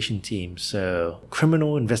investigation team. So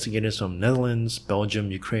criminal investigators from Netherlands,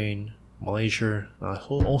 Belgium, Ukraine, Malaysia. I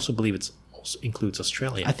also believe it also includes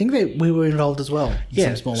Australia. I think we were involved as well in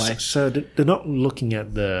some small way. So they're not looking at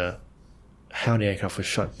how the aircraft was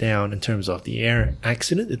shot down in terms of the air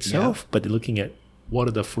accident itself, but they're looking at what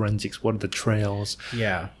are the forensics, what are the trails,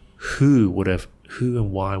 who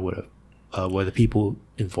and why would have. Were the people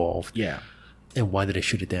involved? And why did they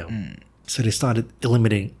shoot it down? So they started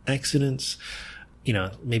eliminating accidents.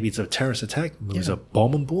 Maybe it's a terrorist attack. Maybe there's a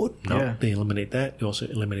bomb on board. No, they eliminate that. They also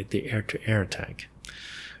eliminate the air-to-air attack.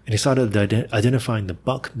 And they started identifying the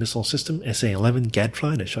Buck missile system, SA-11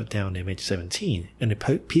 Gadfly that shot down MH17. And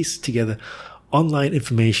they pieced together online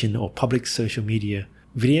information or public social media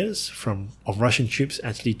videos of Russian troops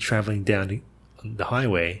actually traveling down the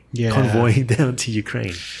highway, convoying down to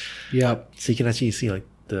Ukraine. Yep. So you can actually see like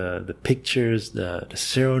the pictures, the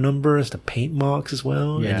serial numbers, the paint marks as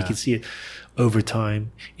well. And you can see it over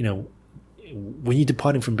time. When you're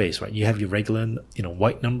departing from base, right, you have your regular,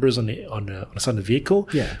 white numbers on the side of the vehicle.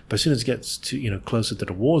 Yeah. But as soon as it gets to, closer to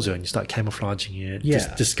the war zone, you start camouflaging it,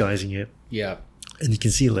 disguising it. Yeah. And you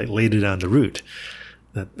can see like later down the route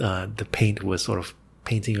that the paint was sort of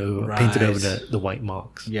painted over the white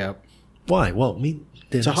marks. Yeah. Why? Well,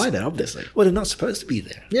 to hide it, obviously. Well, they're not supposed to be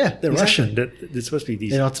there. Yeah, they're Russian. They're supposed to be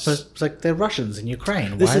these. They're not supposed. It's like they're Russians in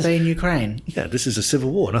Ukraine. Why are they in Ukraine? Yeah, this is a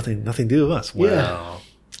civil war. Nothing to do with us. Well,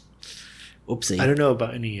 oopsie. I don't know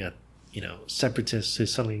about any, separatists who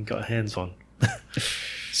suddenly got hands on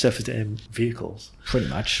surface-to-air vehicles. Pretty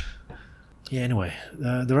much. Yeah. Anyway,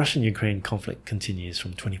 the Russian-Ukraine conflict continues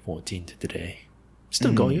from 2014 to today.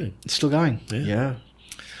 Still going on. It's still going. Yeah.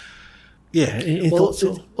 It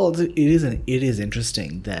is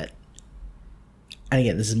interesting that, and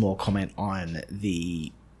again, this is more a comment on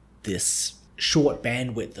this short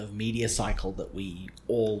bandwidth of media cycle that we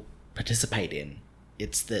all participate in.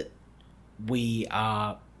 It's that we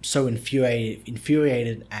are so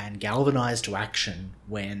infuriated and galvanized to action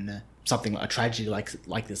when something a tragedy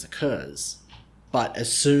like this occurs. But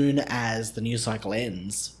as soon as the news cycle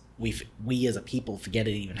ends, we as a people forget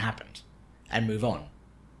it even happened and move on.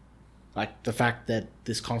 Like, the fact that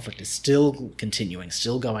this conflict is still continuing,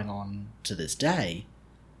 still going on to this day,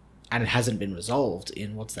 and it hasn't been resolved in,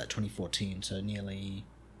 2014, so nearly,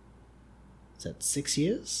 is that 6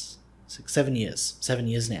 years? 7 years. 7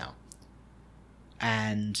 years now.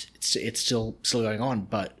 And it's still going on,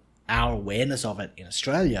 but our awareness of it in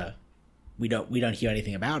Australia, we don't hear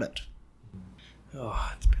anything about it.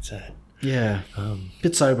 Oh, it's a bit sad. Yeah.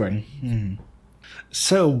 Bit sobering.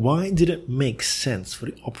 So why did it make sense for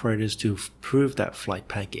the operators to approve that flight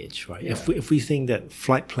package, right? Yeah. If we think that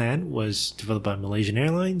flight plan was developed by Malaysian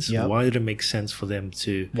Airlines, why did it make sense for them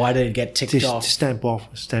to... Why did it get ticked off? To stamp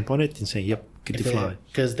on it and say, yep, good to fly.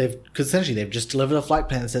 Because essentially they've just delivered a flight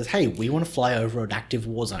plan that says, hey, we want to fly over an active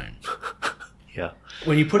war zone. Yeah.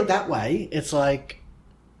 When you put it that way, it's like...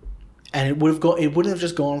 And it wouldn't have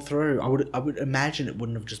just gone through. I would imagine it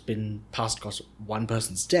wouldn't have just been passed across one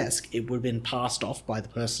person's desk. It would have been passed off by the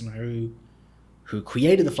person who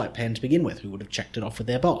created the flight plan to begin with, who would have checked it off with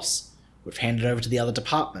their boss, would have handed it over to the other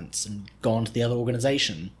departments and gone to the other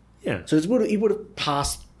organization. Yeah. So it would have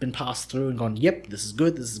been passed through and gone, yep, this is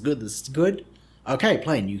good, this is good, this is good. Okay,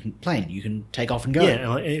 plane, you can take off and go. Yeah,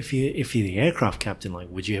 like if you're the aircraft captain, like,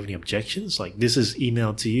 would you have any objections? Like, this is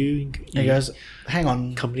emailed to you. He goes, hang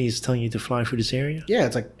on. Company is telling you to fly through this area? Yeah,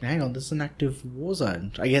 it's like, hang on, this is an active war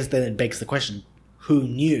zone. I guess then it begs the question, who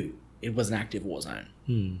knew it was an active war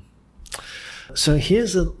zone? So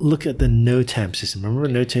here's a look at the NOTAM system. Remember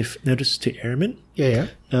Notice to Airmen? Yeah.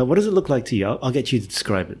 What does it look like to you? I'll get you to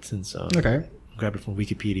describe it since okay. Grab it from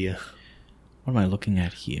Wikipedia. What am I looking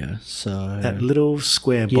at here? So that little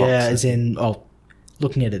square box. Yeah, as in,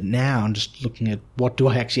 looking at it now, I'm just looking at what do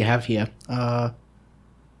I actually have here.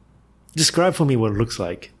 Describe for me what it looks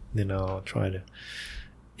like, then I'll try to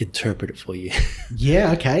interpret it for you.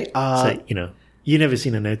 Yeah, okay. So, you've never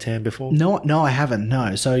seen a NOTAM before? No, I haven't.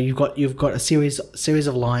 No. So you've got a series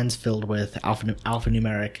of lines filled with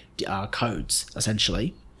alphanumeric codes,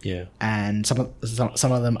 essentially. Yeah. And some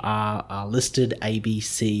of them are listed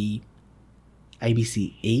ABCE.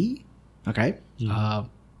 Okay.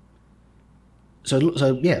 So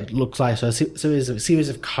it looks like a series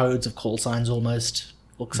of codes of call signs almost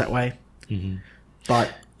looks that way. Mm-hmm.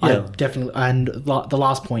 But I Yeah. definitely. And the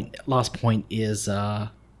last point is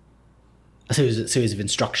a series of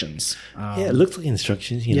instructions. Yeah, it looks like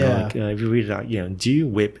instructions. You know, Yeah. like if you read it out, do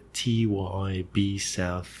whip TY B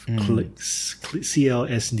South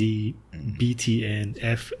CLSD BTN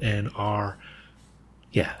FNR.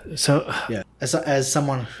 Yeah. So Yeah, as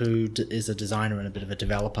someone who is a designer and a bit of a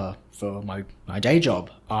developer for my day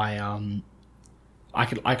job, I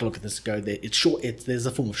could look at this and go, it's short. There's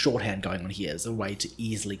a form of shorthand going on here. There's a way to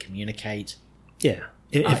easily communicate yeah.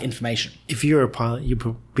 information. If you're a pilot,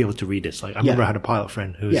 you'll be able to read this. Like I remember I had a pilot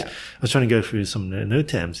friend who I was trying to go through some note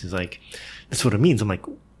terms. He's like, "That's what it means." I'm like,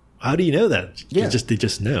 "How do you know that?" Yeah. They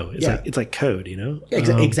just know. It's like code, you know.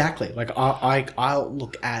 Yeah, exactly. Like I'll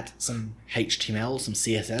look at some HTML, some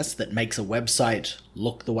CSS that makes a website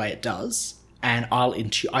look the way it does, and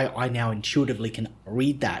I now intuitively can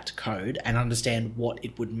read that code and understand what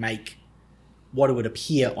it would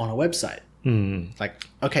appear on a website. Like,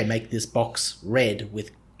 okay, make this box red with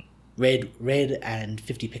red and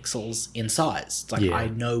 50 pixels in size. It's like I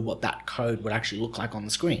know what that code would actually look like on the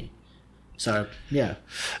screen. So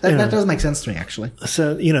that does make sense to me, actually.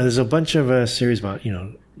 So there's a bunch of series about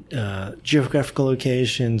geographical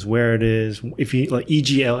locations, where it is. If you like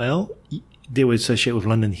EGLL, they would associate with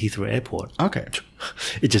London Heathrow Airport. Okay,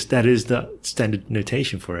 that is the standard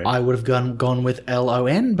notation for it. I would have gone with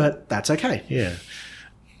LON, but that's okay. Yeah.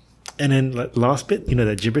 And then last bit,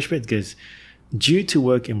 that gibberish bit goes, due to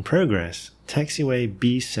work in progress, taxiway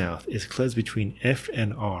B South is closed between F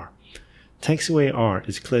and R. Taxiway R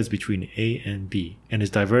is closed between A and B and is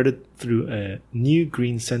diverted through a new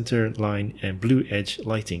green center line and blue edge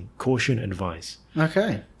lighting. Caution advice.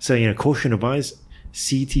 Okay. So, caution advice,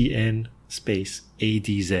 CTN space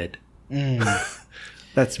ADZ.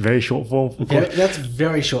 That's very short form. That's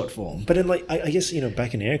very short form. But then, I guess,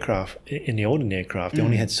 back in the olden aircraft, they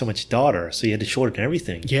only had so much data, so you had to shorten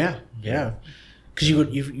everything. Yeah. Because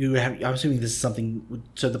you have. I'm assuming this is something.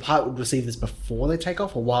 So the pilot would receive this before they take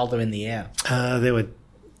off, or while they're in the air. They would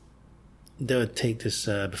take this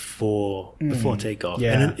before takeoff,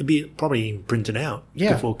 Yeah. and it'd be probably printed out.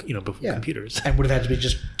 Yeah. Before computers. And would have had to be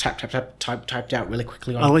just typed out really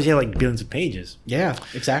quickly on. Otherwise, you had billions of pages. Yeah,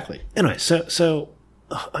 exactly. Anyway, so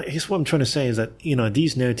I guess what I'm trying to say is that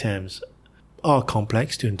these NOTAMs are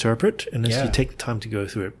complex to interpret unless you take the time to go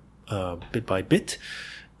through it bit by bit.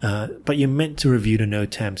 But you're meant to review the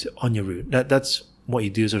NOTAMs on your route. That's what you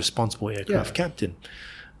do as a responsible aircraft captain.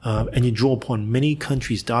 And you draw upon many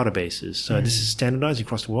countries' databases. So this is standardized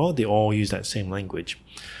across the world. They all use that same language.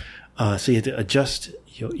 So you have to adjust,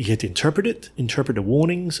 you have to interpret the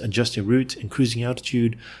warnings, adjust your route and cruising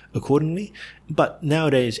altitude accordingly. But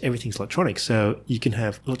nowadays, everything's electronic. So you can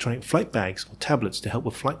have electronic flight bags or tablets to help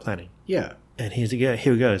with flight planning. Yeah. And here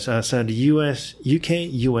it goes. So the UK,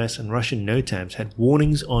 US, and Russian NOTAMs had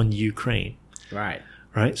warnings on Ukraine. Right.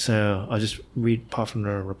 Right. So I'll just read part from the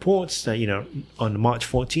reports that, on March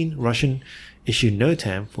 14, Russian issued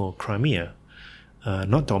NOTAM for Crimea,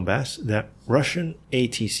 not Donbass, that Russian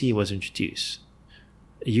ATC was introduced.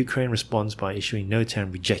 Ukraine responds by issuing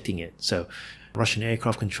NOTAM rejecting it. So Russian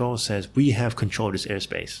aircraft control says, we have control of this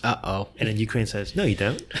airspace. Uh-oh. And then Ukraine says, no, you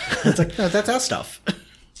don't. It's like, no, that's our stuff.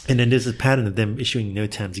 And then there's a pattern of them issuing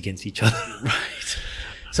NOTAMs against each other. Right.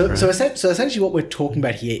 So essentially what we're talking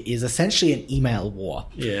about here is essentially an email war.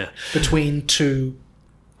 Yeah. Between two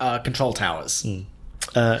control towers.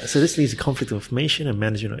 So this leads to conflict of information and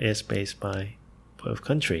management of airspace by both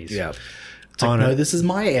countries. Yeah. It's like, no, this is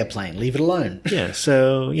my airplane. Leave it alone. Yeah.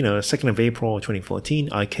 So, 2nd of April 2014,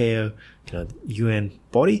 ICAO, UN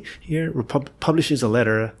body here, publishes a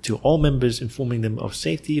letter to all members informing them of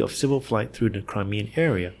safety of civil flight through the Crimean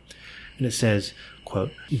area. And it says,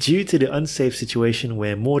 quote, due to the unsafe situation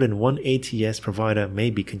where more than one ATS provider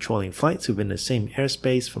may be controlling flights within the same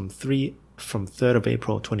airspace from 3rd of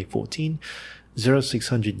April 2014,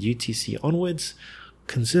 0600 UTC onwards,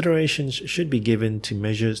 considerations should be given to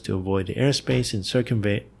measures to avoid the airspace and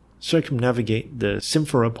circumnavigate the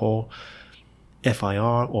Simferopol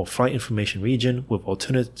FIR or Flight Information Region with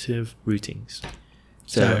alternative routings.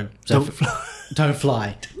 So don't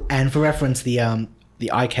fly. And for reference, the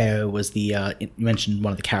ICAO was you mentioned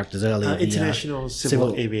one of the characters earlier. International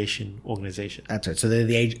Civil Aviation Organization. That's right. So they're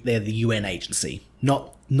the UN agency,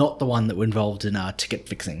 not the one that were involved in ticket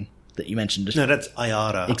fixing that you mentioned. No, that's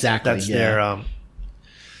IATA. Exactly. That's their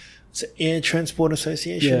it's Air Transport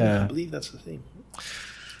Association. Yeah. I believe that's the thing.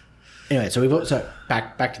 Anyway, so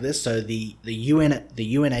back to this. So the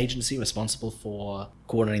UN agency responsible for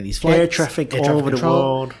coordinating these flights, air traffic all over the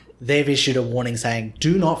world. They've issued a warning saying,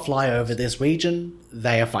 "Do not fly over this region.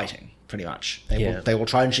 They are fighting." pretty much. Yeah. They will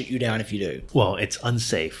try and shoot you down if you do. Well, it's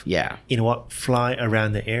unsafe. Yeah. You know what? Fly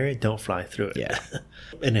around the area, don't fly through it. Yeah.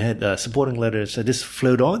 And it had supporting letters. So this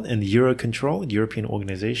flowed on, and Eurocontrol, the European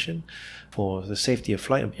organization for the safety of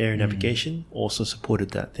flight and air navigation, also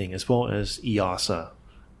supported that thing, as well as EASA,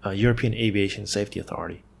 European Aviation Safety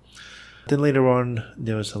Authority. Then later on,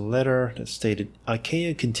 there was a letter that stated,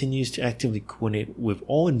 ICAO continues to actively coordinate with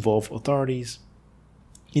all involved authorities,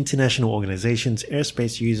 international organizations,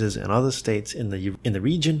 airspace users, and other states in the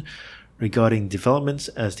region regarding developments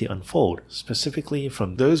as they unfold, specifically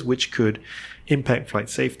from those which could impact flight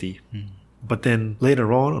safety. But then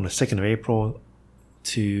later on the 2nd of April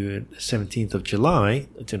to the 17th of July,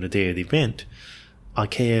 to the day of the event,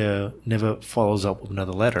 ICAO never follows up with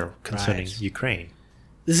another letter concerning Ukraine.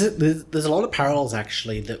 There's a lot of parallels,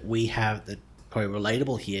 actually, that we have that probably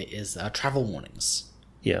relatable here is travel warnings.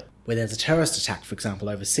 Yeah. Where there's a terrorist attack, for example,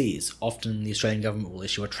 overseas, often the Australian government will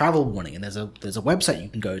issue a travel warning, and there's a website you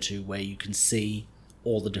can go to where you can see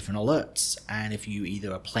all the different alerts. And if you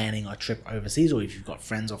either are planning a trip overseas, or if you've got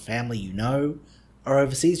friends or family you know are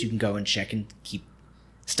overseas, you can go and check and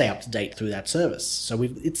stay up to date through that service. So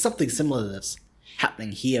it's something similar that's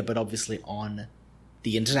happening here, but obviously on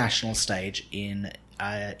the international stage in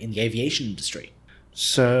the aviation industry.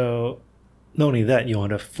 So not only that, on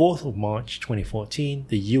the 4th of March 2014,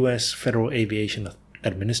 the U.S. Federal Aviation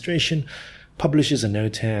Administration publishes a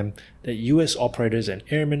NOTAM that U.S. operators and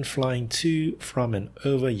airmen flying to, from, and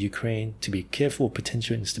over Ukraine to be careful of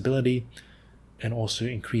potential instability and also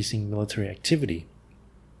increasing military activity.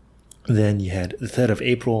 Then you had the 3rd of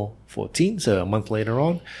April 14, so a month later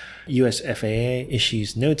on, U.S. FAA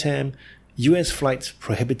issues NOTAM, U.S. flights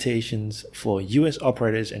prohibitions for U.S.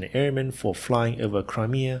 operators and airmen for flying over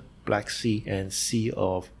Crimea, Black Sea, and Sea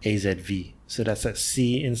of AZV. So that's that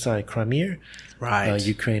sea inside Crimea, right?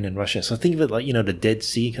 Ukraine and Russia. So think of it like, the Dead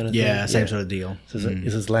Sea kind of thing. Yeah, same sort of deal. So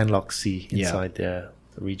it's this landlocked sea inside the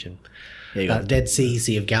region. Yeah, you got the Dead Sea,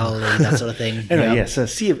 Sea of Galilee, that sort of thing. Anyway, so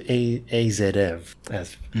Sea of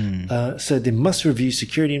AZV. So they must review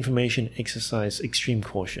security information, exercise extreme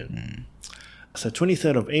caution. So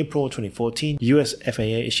 23rd of April 2014, US FAA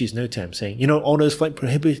issues NOTAM saying, all those flight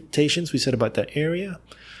prohibitions we said about that area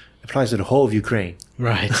applies to the whole of Ukraine.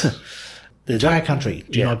 Right. The entire country,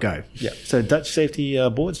 do not go. Yeah. So Dutch Safety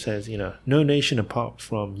Board says, no nation apart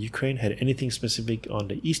from Ukraine had anything specific on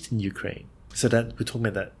the eastern Ukraine. So that we're talking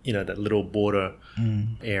about that, that little border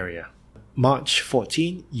area. March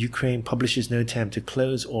 14, Ukraine publishes NOTAM to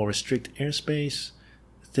close or restrict airspace.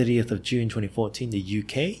 30th of June 2014, the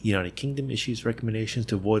UK, United Kingdom, issues recommendations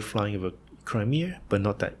to avoid flying over Crimea, but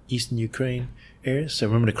not that eastern Ukraine area. So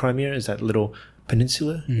remember, the Crimea is that little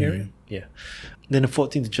peninsula area? Yeah. Then the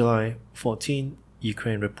 14th of July 14,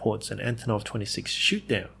 Ukraine reports an Antonov 26 shoot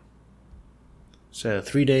down. So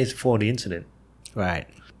 3 days before the incident. Right.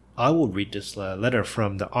 I will read this letter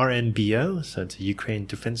from the RNBO, so it's the Ukraine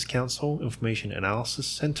Defense Council Information Analysis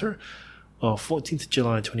Center, of 14th of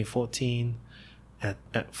July 2014 at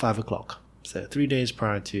 5 o'clock. So 3 days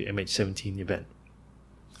prior to MH17 event.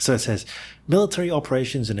 So it says, military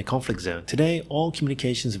operations in the conflict zone. Today, all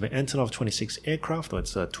communications of an Antonov 26 aircraft, or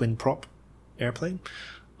it's a twin-prop airplane,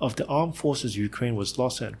 of the armed forces of Ukraine was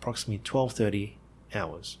lost at approximately 12:30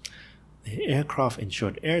 hours. The aircraft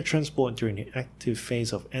ensured air transport during the active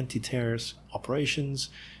phase of anti-terrorist operations.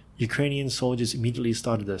 Ukrainian soldiers immediately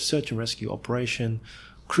started a search and rescue operation.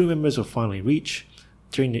 Crew members were finally reached.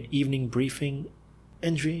 During the evening briefing,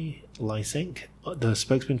 Andriy Lysenko, the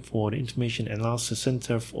spokesman for the Information Analysis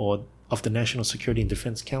Center of the National Security and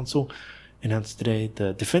Defense Council, announced today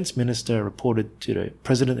the defense minister reported to the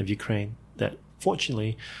president of Ukraine that,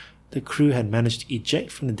 fortunately, the crew had managed to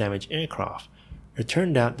eject from the damaged aircraft. It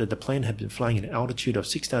turned out that the plane had been flying at an altitude of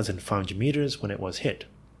 6,500 meters when it was hit.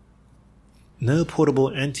 No portable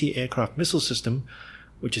anti-aircraft missile system,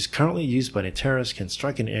 which is currently used by the terrorists, can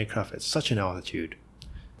strike an aircraft at such an altitude.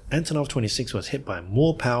 Antonov 26 was hit by a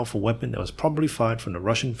more powerful weapon that was probably fired from the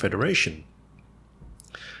Russian Federation.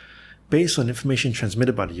 Based on information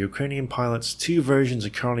transmitted by the Ukrainian pilots, two versions are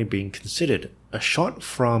currently being considered. A shot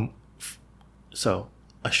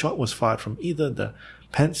was fired from either the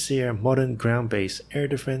Pantsir modern ground-based air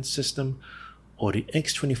defense system or the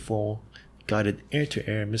X-24 guided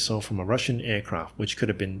air-to-air missile from a Russian aircraft, which could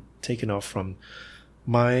have been taken off from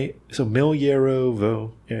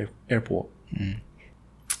Milyarovo airport.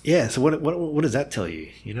 Yeah, so what does that tell you?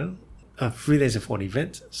 3 days before the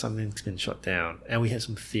event, something's been shot down, and we have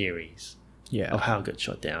some theories of how it got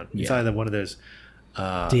shot down. It's either one of those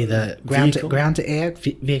either ground to air,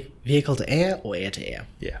 vehicle to air, or air to air.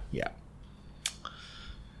 Yeah.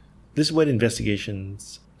 This is what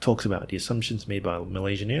investigations talks about the assumptions made by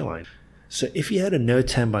Malaysian Airlines. So if you had a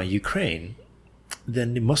NOTAM by Ukraine,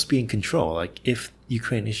 then it must be in control. Like if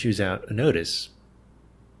Ukraine issues out a notice,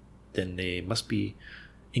 then they must be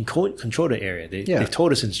in control of the area. They've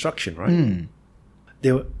told us instruction, right?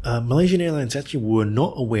 Malaysian Airlines actually were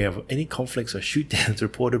not aware of any conflicts or shoot-downs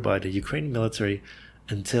reported by the Ukrainian military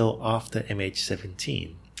until after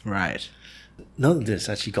MH17. Right. None of this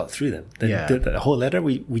actually got through them. The whole letter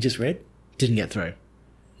we just read didn't get through.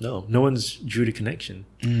 No one's drew the connection.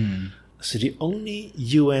 So the only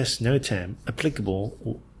US NOTAM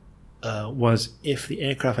applicable was if the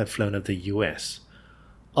aircraft had flown over the US.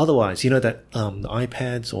 Otherwise, that the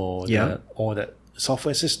iPads or that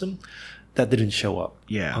software system that didn't show up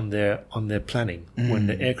on their planning when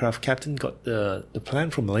the aircraft captain got the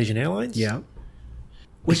plan from Malaysian Airlines.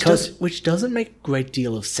 Which doesn't make a great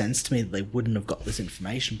deal of sense to me that they wouldn't have got this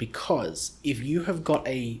information, because if you have got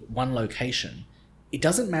one location, it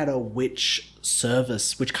doesn't matter which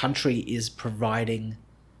country is providing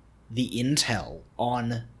the intel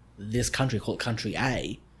on this country, called country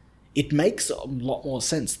A. It makes a lot more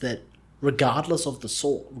sense that regardless of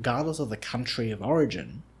the country of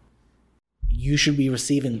origin, you should be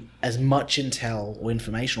receiving as much intel or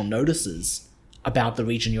information or notices about the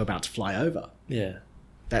region you're about to fly over. Yeah.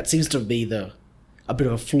 That seems to be a bit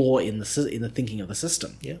of a flaw in the thinking of the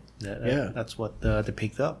system. That's what they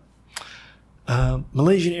picked up.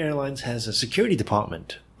 Malaysian Airlines has a security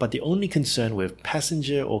department, but they're only concerned with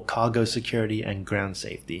passenger or cargo security and ground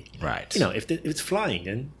safety. Right. If it's flying,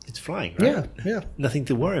 then it's flying, right? Yeah. Nothing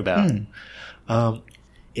to worry about.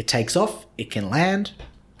 It takes off, it can land,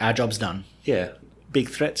 our job's done. Yeah. Big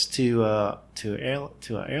threats to our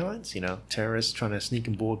airlines, terrorists trying to sneak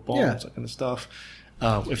and board bombs, that kind of stuff.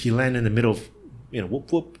 If you land in the middle of,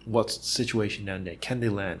 whoop whoop, what's the situation down there? Can they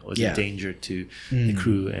land, or is it danger to the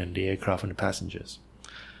crew and the aircraft and the passengers?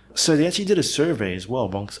 So they actually did a survey as well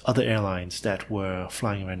amongst other airlines that were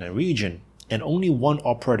flying around that region, and only one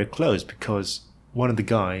operator closed because one of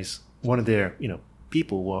their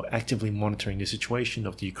people were actively monitoring the situation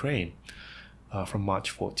of the Ukraine from March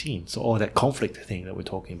 14. So all that conflict thing that we're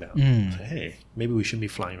talking about. So, hey, maybe we shouldn't be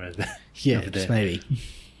flying around there. Yeah, just maybe.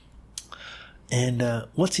 And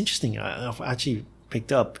what's interesting, I've actually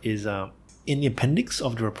picked up, is in the appendix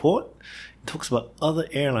of the report, it talks about other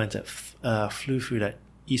airlines that flew through that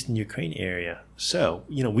eastern Ukraine area. So,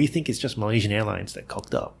 we think it's just Malaysian Airlines that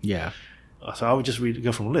cocked up. Yeah. So I would just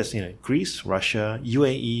go from the list. Greece, Russia,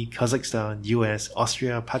 UAE, Kazakhstan, US,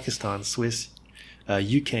 Austria, Pakistan, Swiss,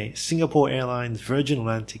 UK, Singapore Airlines, Virgin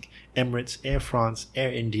Atlantic, Emirates, Air France,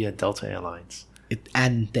 Air India, Delta Airlines.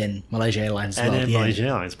 And then Malaysia Airlines as well. And then Malaysia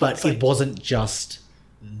Airlines. But it wasn't just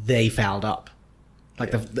they fouled up.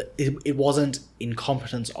 It wasn't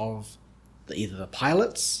incompetence of either the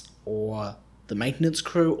pilots or the maintenance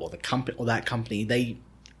crew or the company or that company.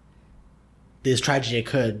 This tragedy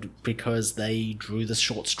occurred because they drew the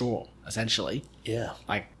short straw, essentially. Yeah.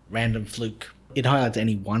 Like random fluke. It highlights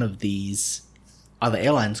any one of these other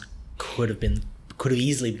airlines could have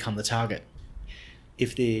easily become the target.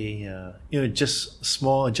 If they, just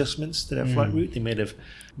small adjustments to their flight route, they may have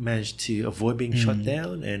managed to avoid being shut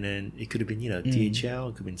down, and then it could have been, DHL,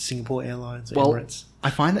 it could have been Singapore Airlines, Emirates. I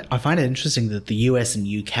find it interesting that the US and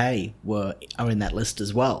UK are in that list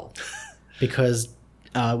as well, because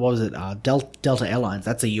what was it? Delta Airlines.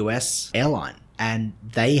 That's a US airline, and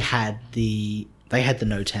they had the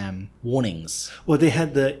NOTAM warnings. Well, they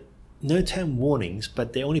had the NOTAM warnings,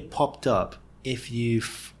 but they only popped up if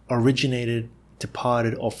you've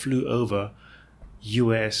departed or flew over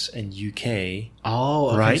US and UK. Oh,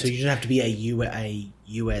 okay. Right? So you didn't have to be a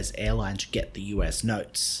US airline to get the US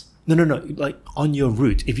notes. No. Like on your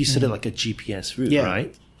route, if you set it like a GPS route,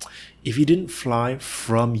 right? If you didn't fly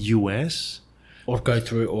from US or go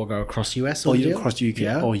across US, or you across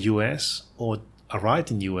UK or US, or arrived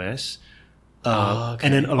in US, okay.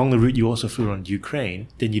 and then along the route you also flew around Ukraine,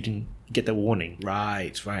 then you didn't get that warning.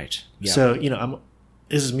 Right. Yep. So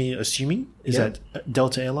this is me assuming that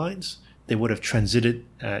Delta Airlines, they would have transited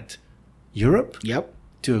at Europe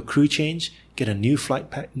to a crew change, get a new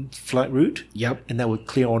flight route, and that would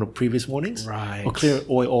clear all the previous warnings, right? Or clear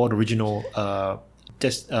all the original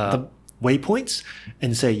waypoints,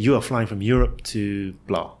 and say you are flying from Europe to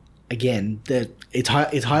blah. Again, it's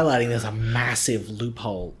highlighting there's a massive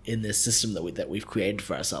loophole in this system that we've created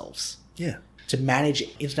for ourselves. Yeah, to manage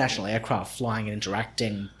international aircraft flying and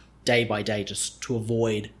interacting day by day, just to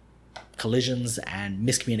avoid collisions and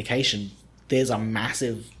miscommunication, there's a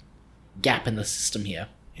massive gap in the system here.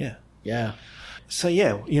 Yeah. So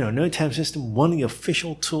NOTAM system, one of the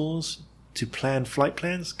official tools to plan flight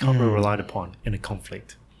plans, can't be relied upon in a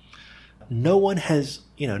conflict. No one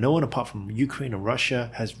apart from Ukraine or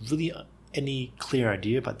Russia has really any clear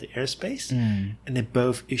idea about the airspace, and they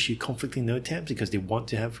both issue conflicting NOTAMs because they want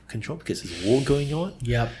to have control because there's a war going on.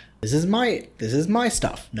 Yep. This is my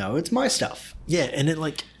stuff. No, it's my stuff. Yeah, and then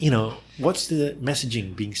what's the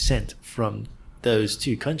messaging being sent from those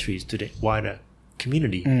two countries to the wider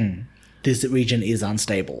community? This region is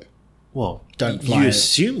unstable. Well, Don't fly you it.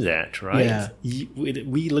 assume that, right? Yeah.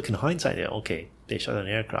 We look in hindsight. Okay, they shot an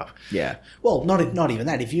aircraft. Yeah. Well, not even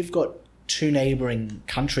that. If you've got two neighboring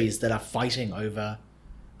countries that are fighting over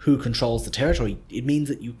who controls the territory, it means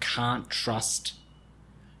that you can't trust.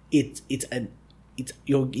 If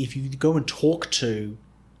you go and talk to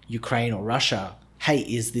Ukraine or Russia, hey,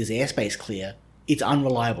 is this airspace clear? It's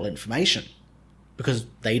unreliable information because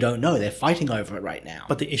they don't know. They're fighting over it right now.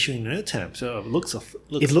 But they're issuing an NOTAM, so it looks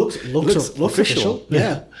official.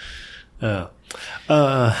 Yeah.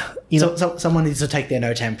 Someone needs to take their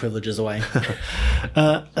NOTAM privileges away.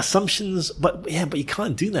 Assumptions, but you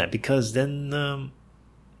can't do that because then,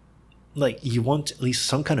 you want at least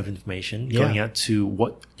some kind of information going out to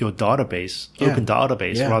what your database, open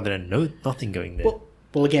database, rather than nothing going there.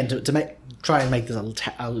 Well, again, to try and make this a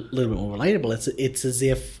little bit more relatable, it's as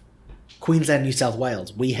if Queensland, New South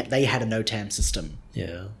Wales, they had a NOTAM system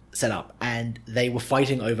set up, and they were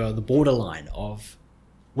fighting over the borderline of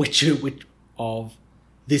which of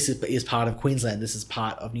this is part of Queensland, this is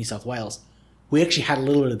part of New South Wales. We actually had a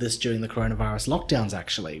little bit of this during the coronavirus lockdowns,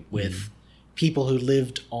 actually, with people who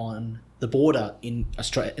lived on the border in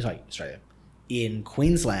Australia, in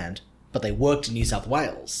Queensland, but they worked in New South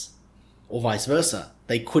Wales, or vice versa.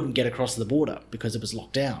 They couldn't get across the border because it was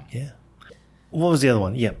locked down. Yeah. What was the other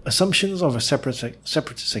one? Yeah, assumptions of a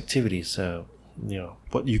separatist activity. So,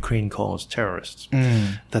 what Ukraine calls terrorists.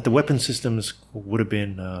 That the weapon systems would have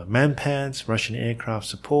been manpads, Russian aircraft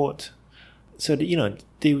support. So,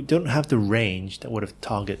 they don't have the range that would have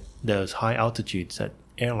targeted those high altitudes that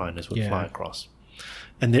airliners would fly across.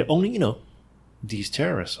 And they're only, these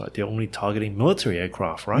terrorists, right? They're only targeting military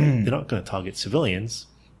aircraft, right? They're not going to target civilians.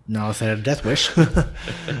 No, if they had a death wish.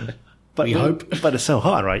 But we hope. But it's so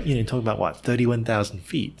hard, right? You're talking about 31,000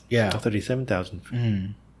 feet. Yeah. Or 37,000 feet.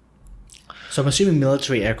 So I'm assuming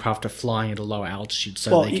military aircraft are flying at a lower altitude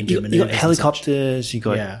so they can do maneuvers. You got helicopters, you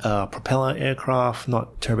got propeller aircraft,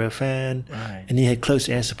 not turbofan. Right. And you had close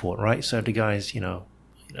air support, right? So the guys, I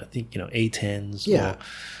think, A-10s. Yeah. Or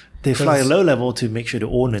they fly a low level to make sure the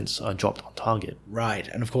ordnance are dropped on target. Right.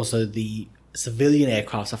 And of course, so the civilian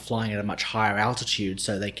aircrafts are flying at a much higher altitude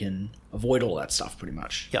so they can avoid all that stuff pretty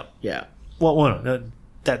much. Yep. Yeah. Well,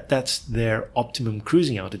 that's their optimum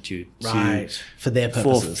cruising altitude. Right. For their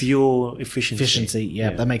purposes. For fuel efficiency.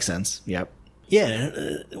 Yeah, that makes sense. Yep. Yeah.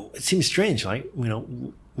 It seems strange, like, we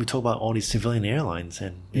talk about all these civilian airlines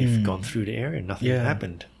and they've gone through the area and nothing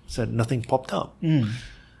happened. So nothing popped up.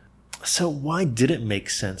 So why did it make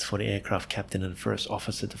sense for the aircraft captain and first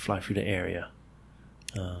officer to fly through the area?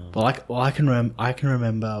 I can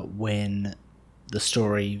remember when the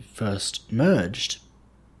story first emerged,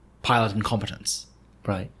 pilot incompetence.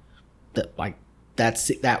 Right. That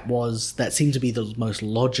seemed to be the most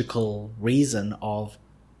logical reason of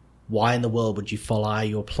why in the world would you fly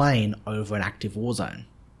your plane over an active war zone.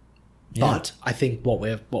 Yeah. But I think what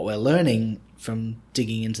we're learning from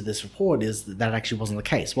digging into this report is that actually wasn't the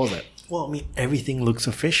case, was it? Well, I mean, everything looks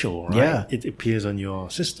official, right? Yeah. It appears on your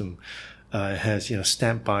system. It has,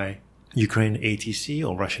 stamped by Ukraine ATC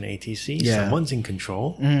or Russian ATC. Yeah. Someone's in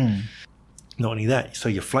control. Not only that, so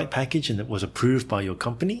your flight package and it was approved by your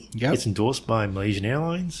company. Yep. It's endorsed by Malaysian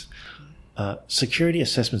Airlines. Security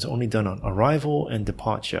assessments are only done on arrival and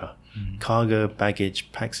departure, cargo,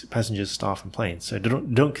 baggage, passengers, staff, and planes. So they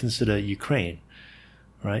don't consider Ukraine,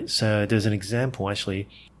 right? So there's an example, actually.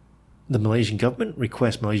 The Malaysian government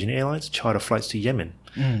requests Malaysian Airlines charter flights to Yemen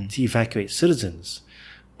to evacuate citizens,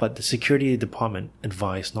 but the security department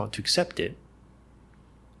advised not to accept it.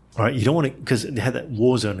 Right, you don't want to, because they had that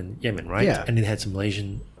war zone in Yemen, right? Yeah. And they had some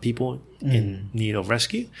Malaysian people in need of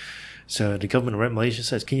rescue. So the government of Malaysia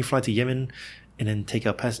says, can you fly to Yemen and then take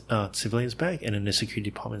our civilians back? And then the security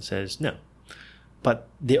department says no. But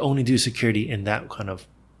they only do security in that kind of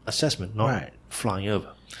assessment, not flying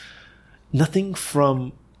over. Nothing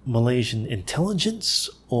from Malaysian intelligence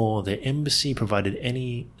or the embassy provided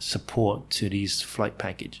any support to these flight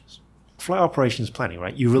packages. Flight operations planning,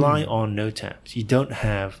 right? You rely on NOTAMs. You don't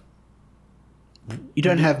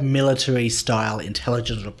have military style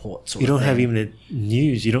intelligence reports. You don't have even the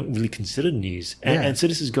news. You don't really consider news. And so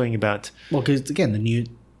this is going about... Well, because again, the news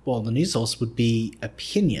source would be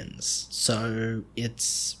opinions. So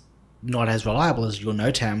it's not as reliable as your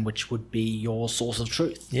NOTAM, which would be your source of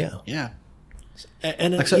truth. Yeah. Yeah.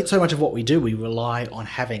 And so much of what we do, we rely on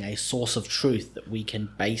having a source of truth that we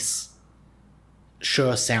can base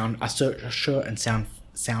sure and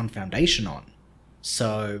sound foundation on.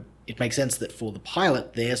 So it makes sense that for the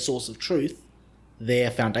pilot, their source of truth,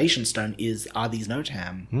 their foundation stone are these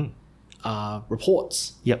NOTAM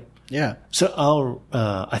reports. Yep. Yeah. So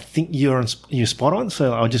I think you're spot on.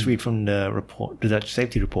 So I'll just read from the report, the Dutch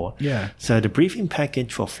safety report. Yeah. So the briefing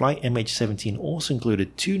package for flight MH17 also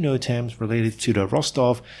included 2 NOTAMs related to the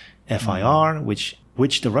Rostov FIR,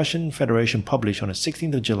 which the Russian Federation published on the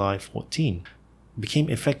 16th of July 14, became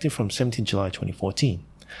effective from 17th July 2014.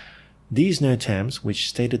 These NOTAMs, which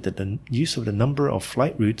stated that the use of the number of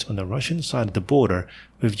flight routes on the Russian side of the border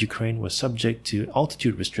with Ukraine was subject to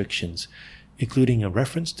altitude restrictions, including a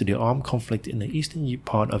reference to the armed conflict in the eastern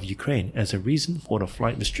part of Ukraine as a reason for the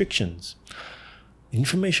flight restrictions. The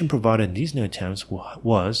information provided in these NOTAMs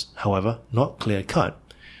was, however, not clear-cut,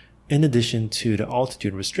 in addition to the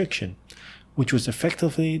altitude restriction, which was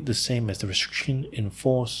effectively the same as the restriction in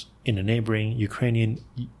force in the neighboring Ukrainian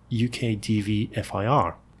UKDV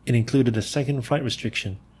FIR. It included a second flight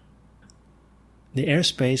restriction. The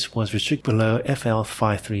airspace was restricted below FL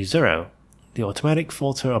 530, the automatic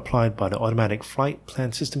filter applied by the automatic flight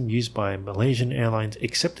plan system used by Malaysian Airlines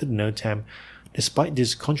accepted the NOTAM despite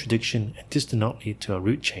this contradiction, and this did not lead to a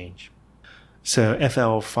route change. So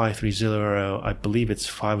FL 530, I believe it's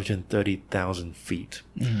 530,000 feet.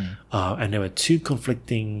 And there were 2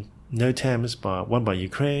 conflicting NOTAMs, one by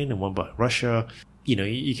Ukraine and one by Russia. You know,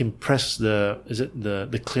 you can press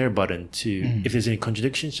the clear button to, if there's any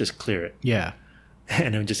contradictions, just clear it. Yeah.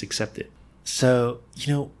 And then just accept it. So,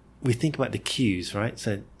 we think about the queues, right?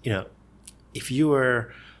 So, if you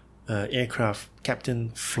were an aircraft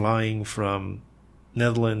captain flying from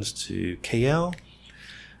Netherlands to KL,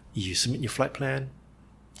 you submit your flight plan.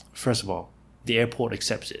 First of all, the airport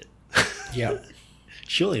accepts it. Yeah.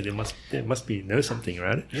 Surely there must be something,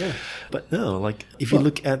 right? Yeah. But no, if you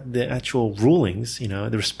look at the actual rulings, the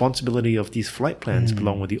responsibility of these flight plans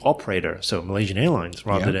belong with the operator, so Malaysian Airlines,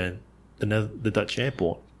 rather than the Dutch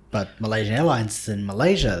airport. But Malaysian Airlines in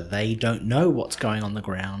Malaysia, they don't know what's going on the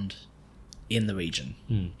ground in the region.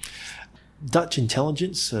 Dutch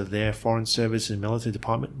intelligence, their foreign service and military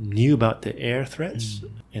department, knew about the air threats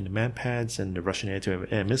and the manpads and the Russian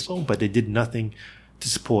air-to-air missile, but they did nothing to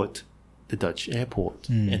support the Dutch airport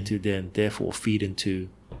and to then therefore feed into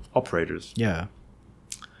operators. Yeah.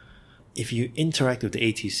 If you interact with the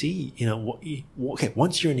ATC,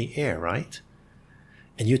 once you're in the air, right,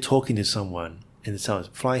 and you're talking to someone and it says,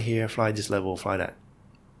 fly here, fly this level, fly that,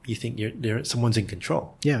 you think someone's in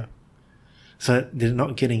control. Yeah. So they're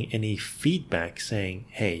not getting any feedback saying,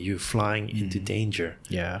 hey, you're flying into danger.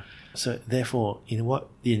 Yeah. So therefore, what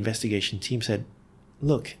the investigation team said,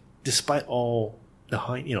 look, despite all the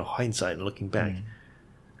hindsight and looking back,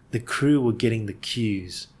 the crew were getting the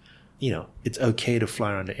cues. It's okay to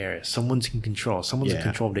fly around the area. Someone's in control. Someone's in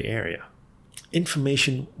control of the area.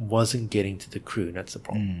 Information wasn't getting to the crew. That's the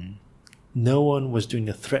problem. No one was doing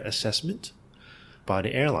the threat assessment by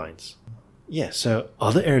the airlines. Yeah, so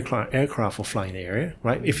other aircraft will fly in the area,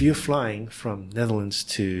 right? If you're flying from Netherlands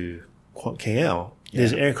to KL,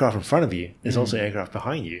 there's an aircraft in front of you. There's also aircraft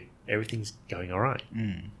behind you. Everything's going all right.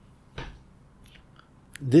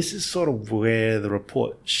 This is sort of where the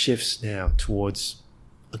report shifts now towards,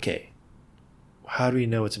 okay, how do we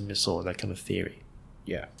know it's a missile? That kind of theory.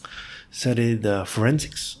 Yeah. So they did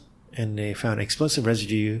forensics, and they found explosive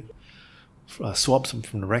residue swabs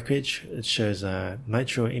from the wreckage. It shows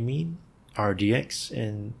nitroamine, RDX,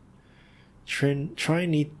 and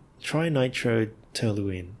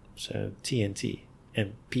trinitrotoluene, so TNT,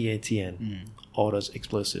 and PATN, all those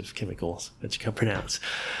explosive chemicals that you can pronounce.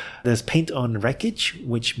 There's paint on wreckage,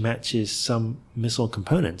 which matches some missile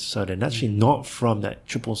components, so they're actually not from that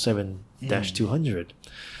 777-200.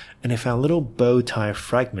 And they found little bow tie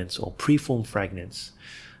fragments or preformed fragments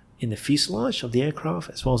in the fuselage of the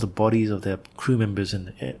aircraft, as well as the bodies of the crew members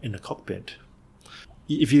in the cockpit.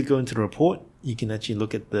 If you go into the report, you can actually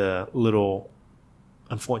look at the little,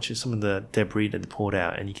 unfortunately, some of the debris that they pulled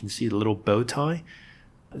out, and you can see the little bow tie.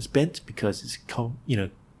 It's bent because it's come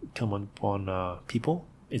upon people.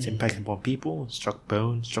 It's impacted upon people, struck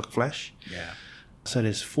bone, struck flesh. Yeah. So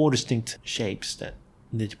there's 4 distinct shapes that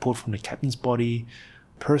they pulled from the captain's body,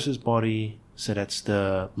 purser's body, so that's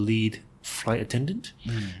the lead flight attendant,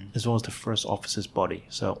 as well as the first officer's body.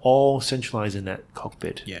 So all centralized in that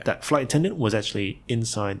cockpit. Yeah. That flight attendant was actually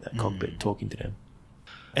inside that cockpit talking to them.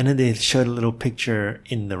 And then they showed a little picture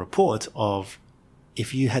in the report of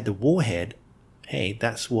if you had the warhead, hey,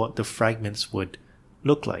 that's what the fragments would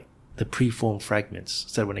look like, the preformed fragments.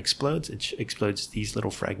 So when it explodes these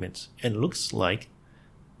little fragments, and it looks like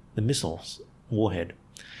the missile's warhead.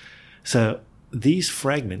 So these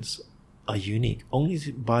fragments are unique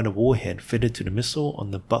only by the warhead fitted to the missile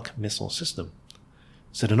on the Buck missile system.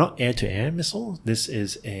 So they're not air-to-air missiles. This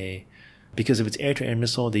is because if it's air-to-air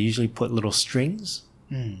missile, they usually put little strings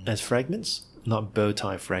as fragments, not bow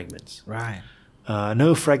tie fragments. Right.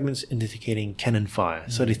 No fragments indicating cannon fire.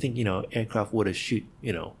 So they think, aircraft would have shoot,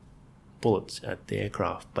 bullets at the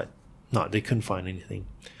aircraft, but no, they couldn't find anything.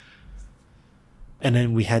 And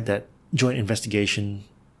then we had that joint investigation,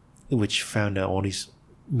 which found out all these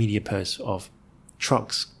media posts of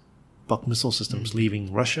trucks, Buck missile systems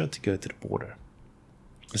leaving Russia to go to the border.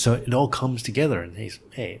 So it all comes together, and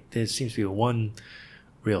hey, there seems to be one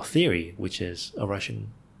real theory, which is a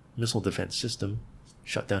Russian missile defense system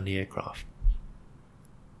shut down the aircraft.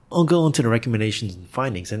 I'll go on to the recommendations and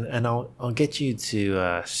findings, and I'll get you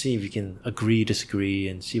to see if you can agree, disagree,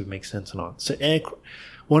 and see if it makes sense or not. So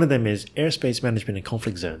one of them is airspace management in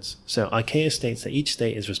conflict zones. So ICAO states that each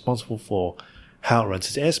state is responsible for how it runs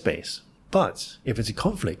its airspace. But if it's a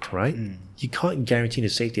conflict, right, you can't guarantee the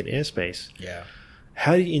safety of the airspace. Yeah.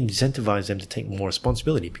 How do you incentivize them to take more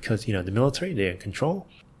responsibility? Because, the military, they're in control.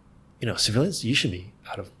 Civilians, you should be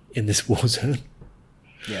in this war zone.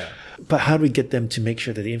 Yeah. But how do we get them to make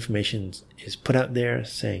sure that the information is put out there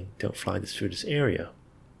saying, don't fly through this area?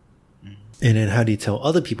 And then how do you tell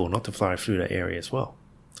other people not to fly through that area as well?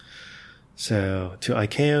 So to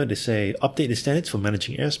ICAO, they say, update the standards for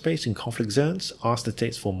managing airspace in conflict zones, ask the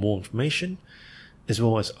states for more information, as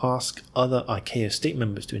well as ask other ICAO state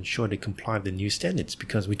members to ensure they comply with the new standards,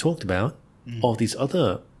 because we talked about all these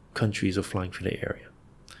other countries are flying through the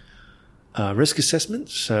area. Risk assessment,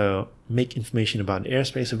 so make information about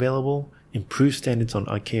airspace available, improve standards on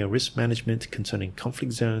ICAO risk management concerning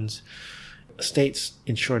conflict zones. States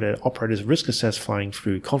ensure that operators risk assess flying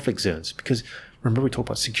through conflict zones, because remember we talked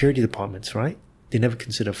about security departments, right? They never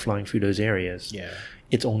consider flying through those areas. Yeah.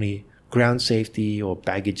 It's only ground safety or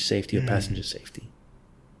baggage safety or passenger safety.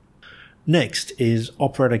 Next is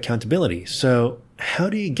operator accountability. So how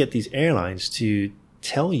do you get these airlines to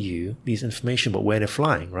tell you these information about where they're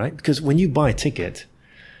flying, right? Because when you buy a ticket,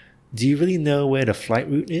 do you really know where the flight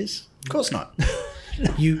route is? Of course not.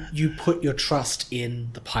 You put your trust in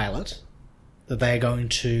the pilot that they're going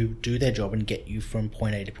to do their job and get you from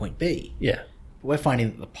point A to point B. Yeah. But we're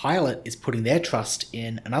finding that the pilot is putting their trust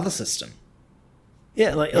in another system.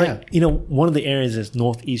 Yeah, like one of the areas is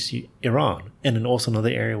northeast Iran, and then also another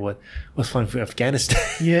area was flying through Afghanistan.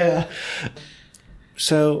 Yeah.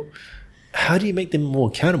 So how do you make them more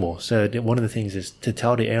accountable? So one of the things is to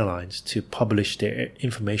tell the airlines to publish their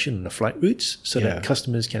information on the flight routes so that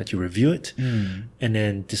customers can actually review it and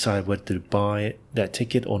then decide whether to buy that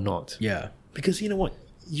ticket or not. Yeah. Because you know what?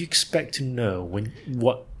 You expect to know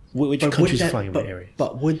which countries are flying in the area.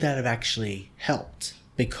 But would that have actually helped?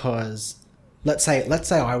 Because let's say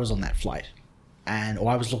I was on that flight, or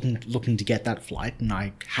I was looking to get that flight, and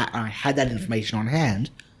I had that information on hand.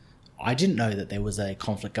 I didn't know that there was a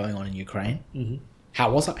conflict going on in Ukraine. Mm-hmm.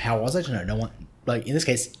 How was I to know? No one, like in this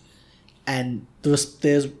case, and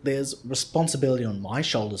there's responsibility on my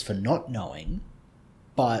shoulders for not knowing,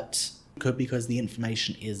 but because the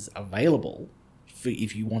information is available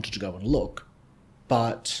if you wanted to go and look,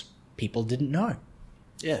 but people didn't know.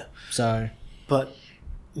 Yeah. So, but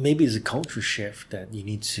maybe it's a culture shift that you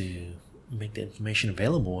need to make the information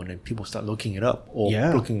available, and then people start looking it up or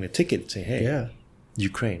booking the ticket and say, hey,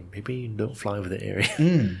 Ukraine, maybe you don't fly over the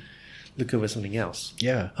area. Look over something else.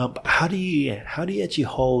 Yeah. But how do you actually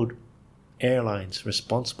hold airlines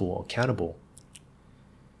responsible or accountable?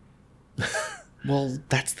 Well,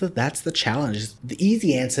 that's the challenge. The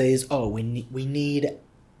easy answer is, we need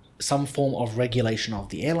some form of regulation of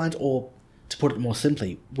the airlines, or to put it more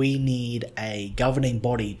simply, we need a governing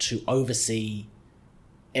body to oversee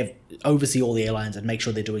all the airlines and make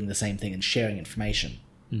sure they're doing the same thing and sharing information.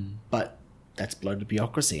 But that's bloated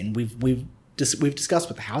bureaucracy, and we've discussed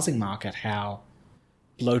with the housing market how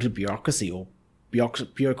bloated bureaucracy or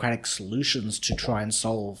bureaucratic solutions to try and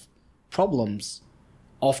solve problems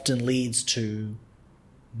often leads to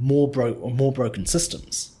more broken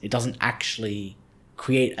systems. It doesn't actually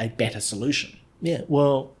create a better solution. Yeah.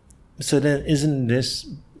 Well, so then isn't this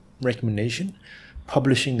recommendation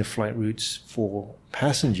publishing the flight routes for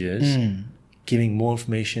passengers, giving more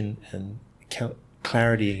information and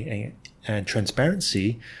clarity and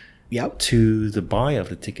transparency to the buyer of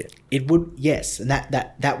the ticket? It would, yes, and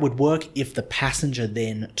that would work if the passenger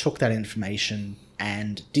then took that information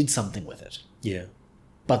and did something with it. Yeah.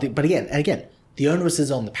 But again, the onus is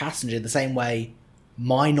on the passenger. The same way,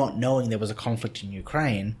 my not knowing there was a conflict in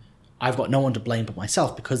Ukraine, I've got no one to blame but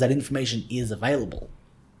myself, because that information is available.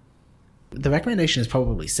 The recommendation is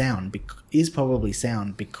probably sound because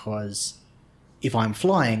if I'm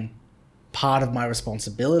flying, part of my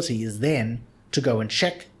responsibility is then to go and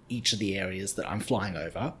check each of the areas that I'm flying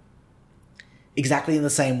over. Exactly in the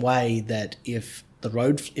same way that if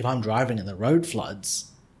I'm driving and the road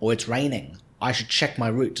floods or it's raining, I should check my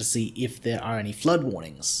route to see if there are any flood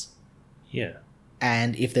warnings. Yeah.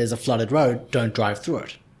 And if there's a flooded road, don't drive through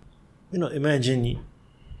it. Imagine you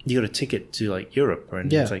got a ticket to like Europe,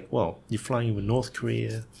 and it's like, well, you're flying over North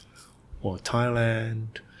Korea or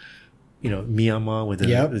Thailand, Myanmar with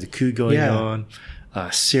the coup going on,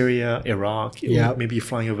 Syria, Iraq, or maybe you're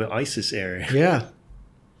flying over ISIS area. Yeah.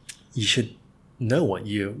 You should know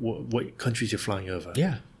what countries you're flying over.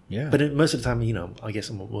 Yeah. Yeah. But most of the time, I guess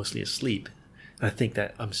I'm mostly asleep. And I think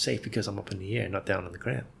that I'm safe because I'm up in the air, not down on the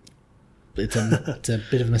ground. It's a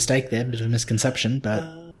bit of a mistake there, a bit of a misconception, but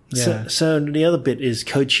So the other bit is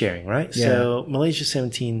code sharing, right? Yeah. So Malaysia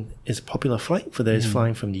 17 is a popular flight for those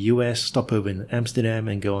flying from the US, stop over in Amsterdam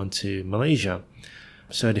and go on to Malaysia.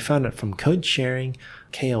 So they found out from code sharing,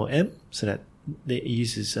 KLM, so that it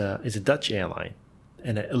uses is a Dutch airline,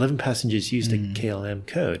 and 11 passengers use the KLM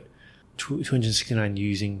code. 269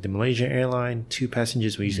 using the Malaysia airline, 2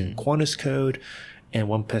 passengers were using Qantas code, and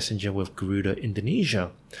 1 passenger with Garuda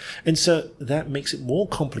Indonesia. And so that makes it more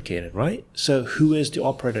complicated, right? So who is the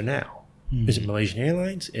operator now? Is it Malaysian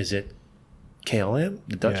Airlines? Is it KLM,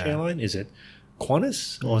 the Dutch airline? Is it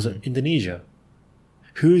Qantas? Or is it Indonesia?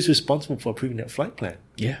 Who is responsible for approving that flight plan?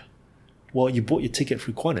 Yeah. Well, you bought your ticket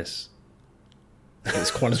through Qantas.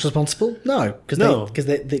 Is Qantas responsible? No, because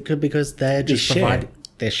they're just providing.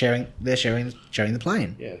 They're sharing the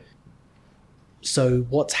plane. Yeah. So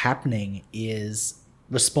what's happening is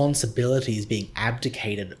responsibility is being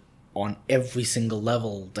abdicated on every single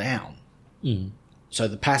level down. So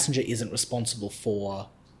the passenger isn't responsible for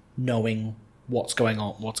knowing what's going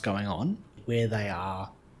on, where they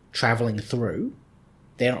are traveling through.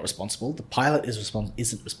 They're not responsible. The pilot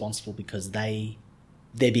isn't responsible because they're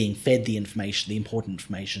being fed the important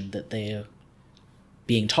information that they're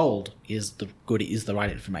being told is the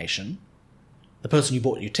right information. The person you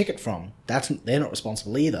bought your ticket from, they're not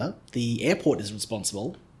responsible either. The airport is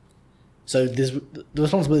responsible. So the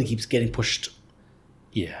responsibility keeps getting pushed.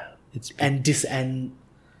 Yeah. And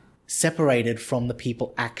separated from the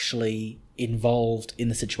people actually involved in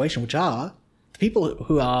the situation, which are the people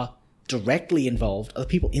who are directly involved are the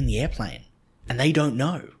people in the airplane, and they don't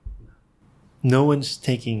know. No one's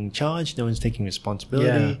taking charge. No one's taking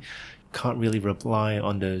responsibility. Can't really rely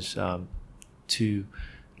on those 2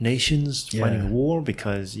 nations fighting a war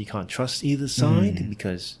because you can't trust either side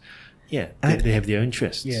because, they have their own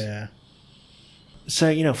interests. Yeah.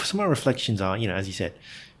 So, some of our reflections are, as you said,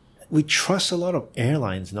 we trust a lot of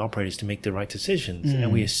airlines and operators to make the right decisions,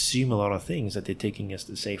 and we assume a lot of things that they're taking us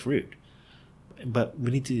the safe route. But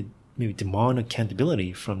we need to maybe demand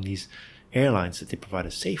accountability from these airlines that they provide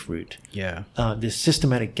a safe route. Yeah. There's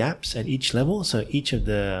systematic gaps at each level. So each of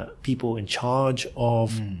the people in charge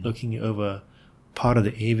of looking over part of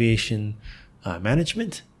the aviation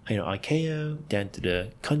management, ICAO, down to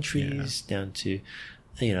the countries, down to,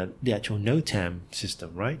 the actual NOTAM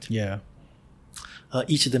system, right? Yeah.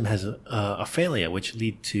 Each of them has a failure which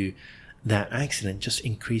lead to that accident just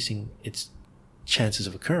increasing its chances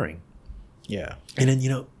of occurring. Yeah. And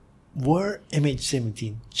then, were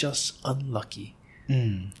MH17 just unlucky?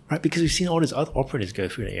 Right? Because we've seen all these other operators go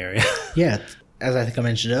through the area. Yeah. As I think I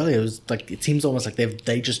mentioned earlier, it was like, it seems almost like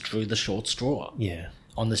they just drew the short straw. Yeah.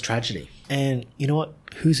 On this tragedy. And you know what?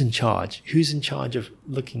 Who's in charge? Who's in charge of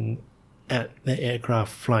looking at the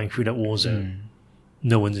aircraft flying through that war zone?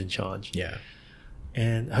 No one's in charge. Yeah.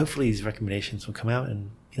 And hopefully these recommendations will come out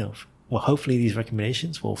and, hopefully these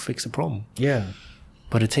recommendations will fix the problem. Yeah.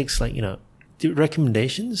 But it takes the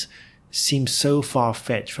recommendations seem so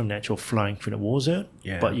far-fetched from the actual flying through the war zone.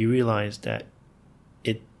 Yeah. But you realize that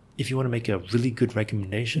if you want to make a really good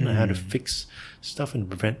recommendation on how to fix stuff and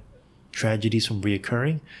prevent tragedies from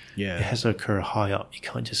reoccurring, it has to occur high up. You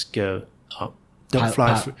can't just go up. Don't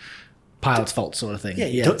fly through. Pilot's fault sort of thing.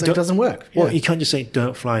 Yeah, it doesn't work. Well, you can't just say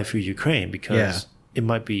don't fly through Ukraine because it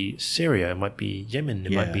might be Syria, it might be Yemen,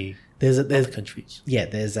 it might be other countries. Yeah,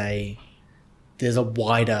 there's a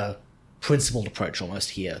wider principled approach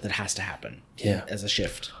almost here that has to happen. Yeah, as a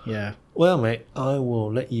shift. Yeah. Well, mate, I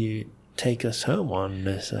will let you take us home on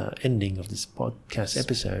this ending of this podcast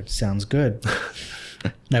episode. Sounds good.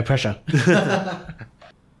 No pressure. I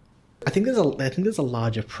think there's a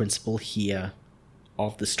larger principle here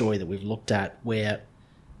of the story that we've looked at, where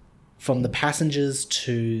from the passengers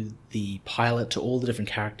to the pilot to all the different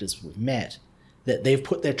characters we've met, that they've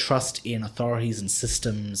put their trust in authorities and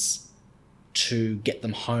systems to get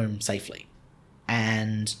them home safely.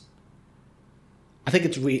 And I think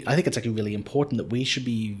it's actually really important that we should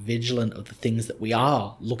be vigilant of the things that we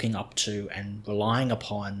are looking up to and relying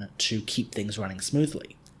upon to keep things running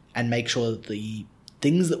smoothly, and make sure that the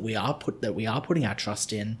things that we are putting our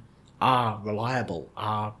trust in are reliable,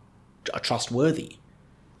 are trustworthy.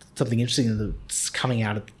 Something interesting that's coming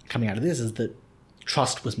out of this is that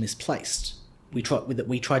trust was misplaced. We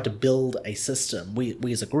tried to build a system.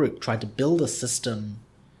 We as a group tried to build a system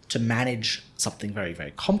to manage something very,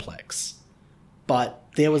 very complex. But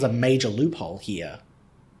there was a major loophole here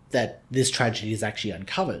that this tragedy is actually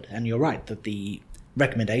uncovered. And you're right that the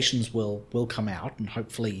recommendations will come out, and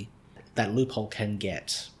hopefully that loophole can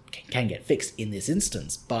get fixed in this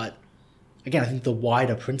instance. But again, I think the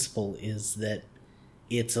wider principle is that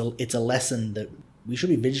it's a lesson that we should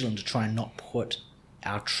be vigilant to try and not put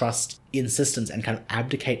our trust in systems and kind of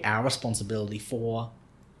abdicate our responsibility for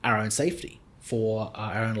our own safety, for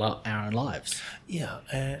our own lives. Yeah,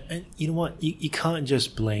 and you know what? You can't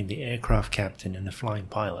just blame the aircraft captain and the flying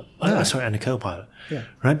pilot. No. And the co-pilot. Yeah.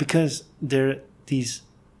 Right? Because there are these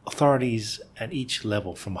authorities at each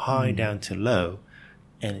level, from high down to low,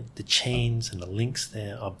 and the chains and the links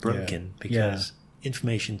there are broken because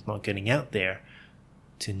information's not getting out there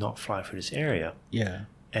to not fly through this area. Yeah.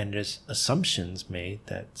 And there's assumptions made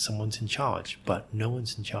that someone's in charge, but no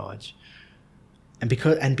one's in charge. And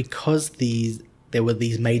because there were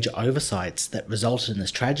these major oversights that resulted in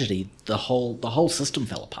this tragedy, the whole system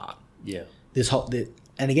fell apart. Yeah.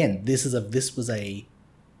 And again, this was a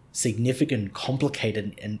significant,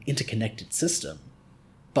 complicated, and interconnected system.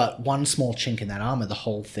 But one small chink in that armor, the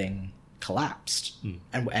whole thing collapsed.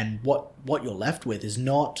 And what you're left with is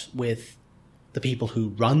not with the people who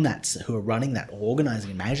are running that, or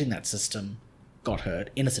organizing and managing that system got hurt.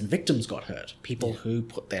 Innocent victims got hurt. People who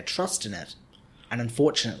put their trust in it and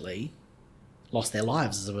unfortunately lost their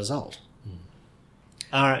lives as a result.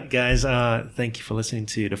 All right, guys. Thank you for listening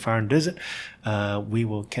to The Fire in the Desert. We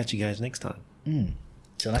will catch you guys next time.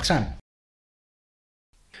 Till next time.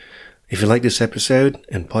 If you like this episode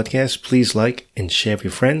and podcast, please like and share with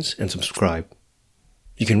your friends and subscribe.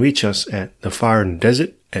 You can reach us at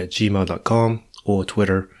thefireinthedesert@gmail.com or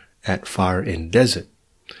Twitter @fireinthedesert.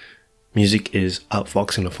 Music is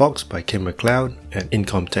Outfoxing the Fox by Kim McLeod at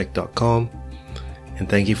incomtech.com. And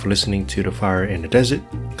thank you for listening to The Fire in the Desert,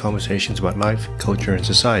 conversations about life, culture, and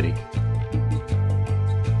society.